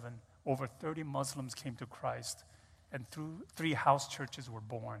 2007, over 30 Muslims came to Christ, and 3 house churches were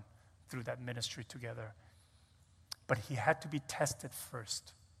born through that ministry together. But he had to be tested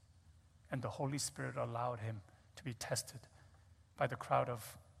first, and the Holy Spirit allowed him to be tested by the crowd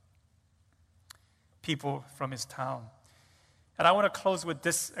of people from his town. And I want to close with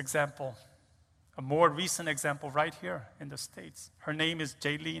this example, a more recent example right here in the States. Her name is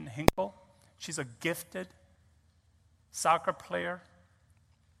Jaylene Hinkle. She's a gifted soccer player.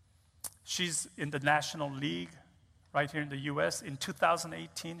 She's in the National League right here in the U.S. In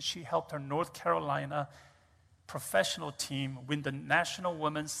 2018, she helped her North Carolina professional team win the National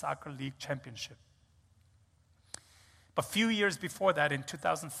Women's Soccer League Championship. But a few years before that, in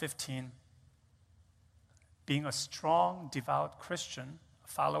 2015, being a strong, devout Christian, a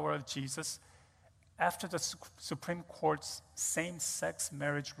follower of Jesus, after the Supreme Court's same-sex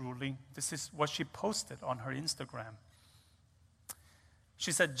marriage ruling, this is what she posted on her Instagram.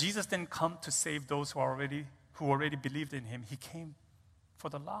 She said, Jesus didn't come to save those who already believed in him. He came for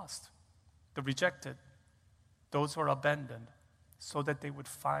the lost, the rejected, those who are abandoned, so that they would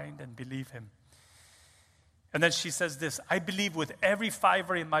find and believe him. And then she says this, I believe with every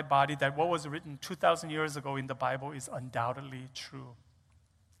fiber in my body that what was written 2,000 years ago in the Bible is undoubtedly true.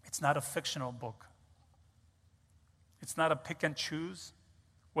 It's not a fictional book. It's not a pick and choose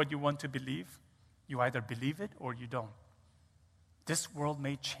what you want to believe. You either believe it or you don't. This world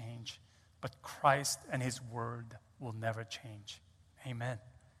may change, but Christ and his word will never change. Amen.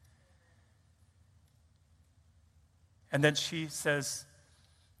 And then she says,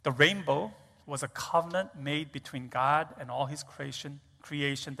 the rainbow was a covenant made between God and all his creation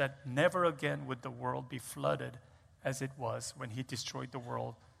that never again would the world be flooded as it was when he destroyed the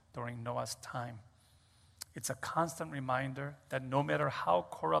world during Noah's time. It's a constant reminder that no matter how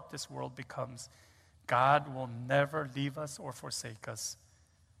corrupt this world becomes, God will never leave us or forsake us.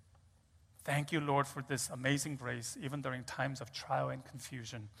 Thank you, Lord, for this amazing grace, even during times of trial and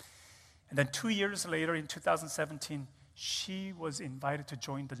confusion. And then 2 years later, in 2017, she was invited to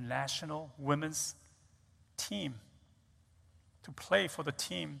join the national women's team, to play for the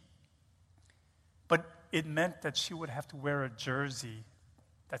team. But it meant that she would have to wear a jersey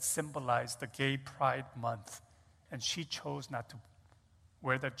that symbolized the Gay Pride Month. And she chose not to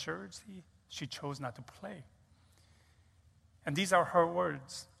wear that jersey. She chose not to play. And these are her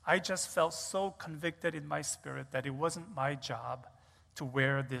words. I just felt so convicted in my spirit that it wasn't my job to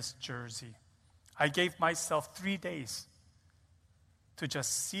wear this jersey. I gave myself 3 days to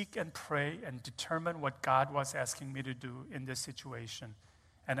just seek and pray and determine what God was asking me to do in this situation.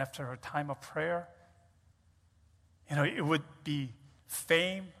 And after her time of prayer, it would be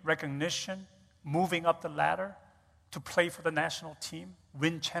fame, recognition, moving up the ladder to play for the national team,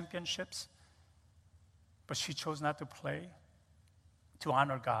 win championships. But she chose not to play, to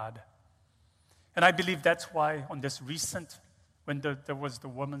honor God. And I believe that's why on this recent, when there was the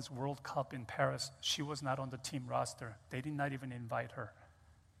Women's World Cup in Paris, she was not on the team roster. They did not even invite her.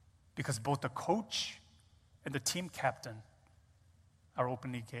 Because both the coach and the team captain are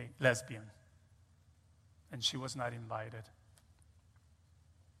openly gay, lesbian. And she was not invited.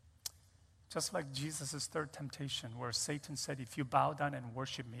 Just like Jesus' third temptation, where Satan said, if you bow down and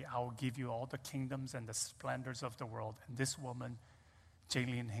worship me, I will give you all the kingdoms and the splendors of the world. And this woman,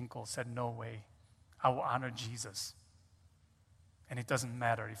 Jaylene Hinkle, said, no way. I will honor Jesus. And it doesn't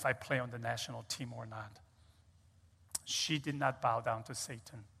matter if I play on the national team or not. She did not bow down to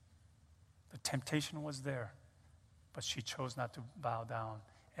Satan. The temptation was there, but she chose not to bow down.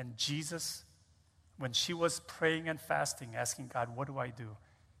 And Jesus, when she was praying and fasting, asking God, what do I do?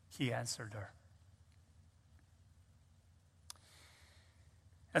 He answered her.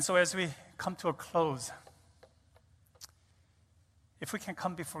 And so as we come to a close, if we can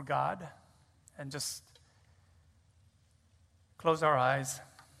come before God and just close our eyes,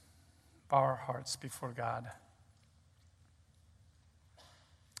 bow our hearts before God.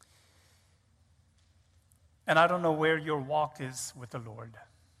 And I don't know where your walk is with the Lord.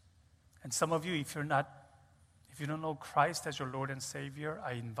 And some of you, if you don't know Christ as your Lord and Savior,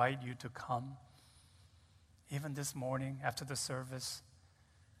 I invite you to come, even this morning after the service,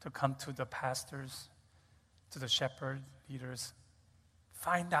 to come to the pastors, to the shepherd leaders.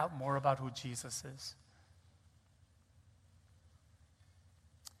 Find out more about who Jesus is,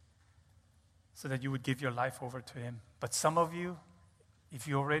 so that you would give your life over to him. But some of you, if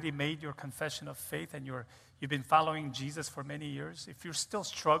you already made your confession of faith and you've been following Jesus for many years, if you're still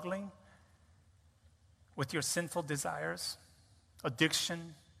struggling with your sinful desires,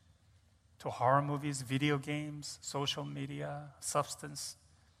 addiction to horror movies, video games, social media, substance,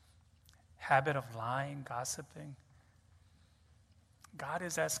 habit of lying, gossiping, God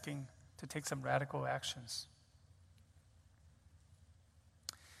is asking to take some radical actions.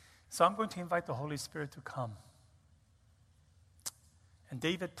 So I'm going to invite the Holy Spirit to come. And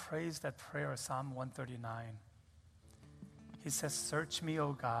David prays that prayer, Psalm 139. He says, search me,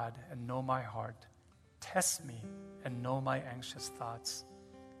 O God, and know my heart. Test me and know my anxious thoughts.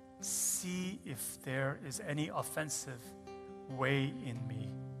 See if there is any offensive way in me.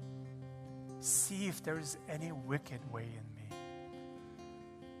 See if there is any wicked way in me.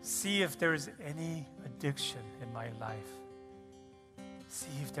 See if there is any addiction in my life.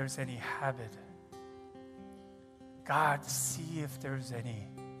 See if there's any habit. God, see if there's any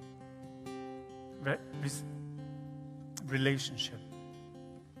relationship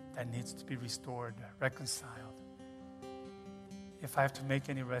that needs to be restored, reconciled. If I have to make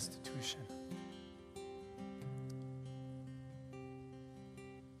any restitution.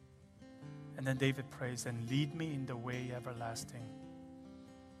 And then David prays, and lead me in the way everlasting.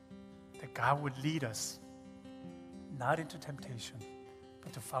 That God would lead us, not into temptation,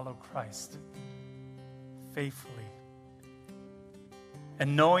 but to follow Christ faithfully.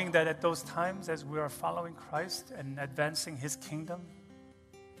 And knowing that at those times, as we are following Christ and advancing His kingdom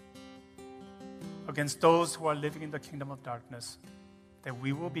against those who are living in the kingdom of darkness, that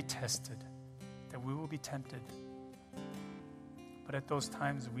we will be tested, that we will be tempted. But at those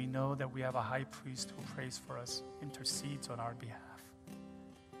times, we know that we have a high priest who prays for us, intercedes on our behalf,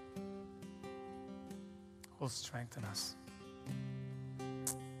 will strengthen us,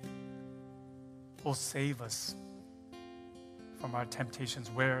 will save us from our temptations,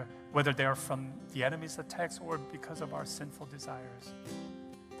 whether they are from the enemy's attacks or because of our sinful desires,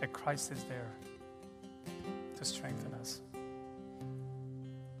 that Christ is there to strengthen us.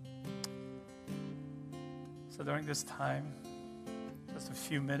 So during this time, just a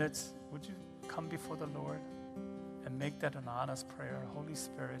few minutes, would you come before the Lord and make that an honest prayer? Holy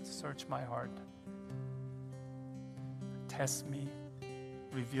Spirit, search my heart. Test me,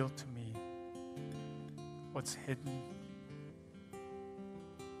 reveal to me what's hidden.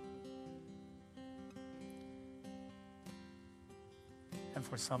 And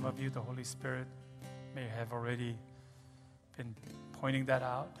for some of you, the Holy Spirit may have already been pointing that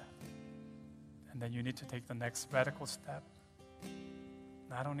out. And then you need to take the next radical step.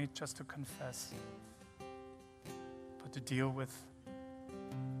 Not only just to confess, but to deal with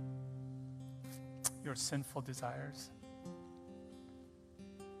your sinful desires,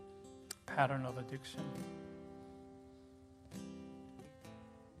 pattern of addiction.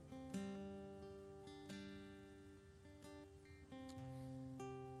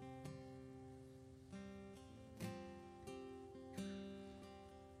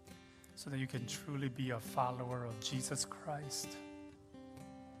 So that you can truly be a follower of Jesus Christ.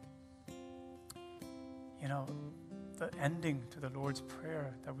 You know, the ending to the Lord's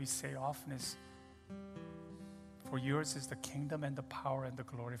Prayer that we say often is, for yours is the kingdom and the power and the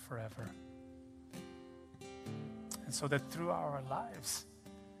glory forever. And so that through our lives,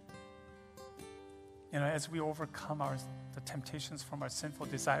 you know, as we overcome the temptations from our sinful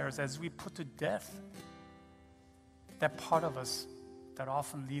desires, as we put to death that part of us that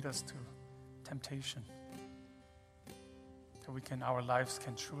often lead us to temptation, that our lives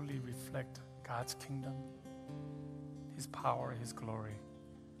can truly reflect God's kingdom, His power, His glory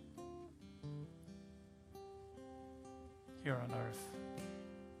here on earth.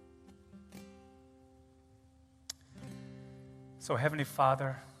 So Heavenly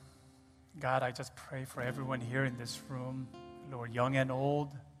Father, God, I just pray for everyone here in this room, Lord, young and old,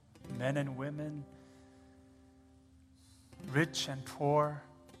 men and women, rich and poor,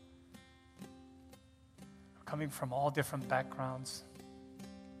 coming from all different backgrounds.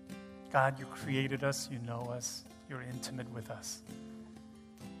 God, you created us, you know us, you're intimate with us.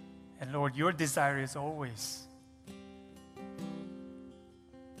 And Lord, your desire is always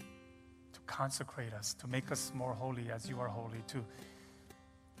to consecrate us, to make us more holy as you are holy, to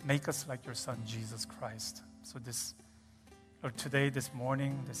make us like your Son, Jesus Christ. So Lord, today, this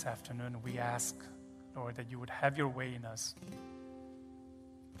morning, this afternoon, we ask, Lord, that you would have your way in us.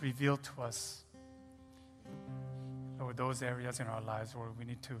 Reveal to us, Lord, those areas in our lives where we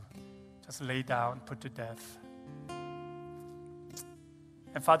need to just lay down, put to death.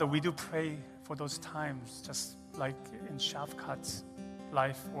 And Father, we do pray for those times, just like in Shavkat's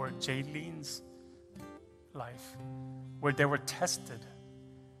life or Jaylene's life, where they were tested,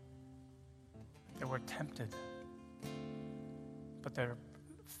 they were tempted, but their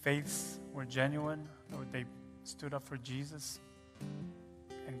faiths were genuine. Lord, they stood up for Jesus.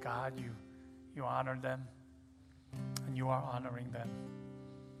 And God, you honored them, and you are honoring them.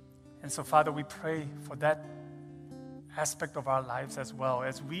 And so, Father, we pray for that aspect of our lives as well,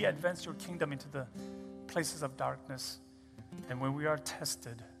 as we advance your kingdom into the places of darkness. And when we are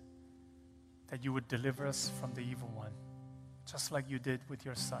tested, that you would deliver us from the evil one, just like you did with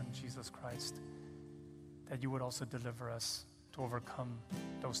your Son, Jesus Christ. That you would also deliver us to overcome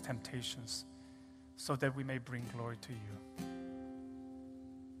those temptations so that we may bring glory to you.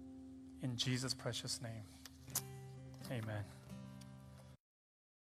 In Jesus' precious name, amen.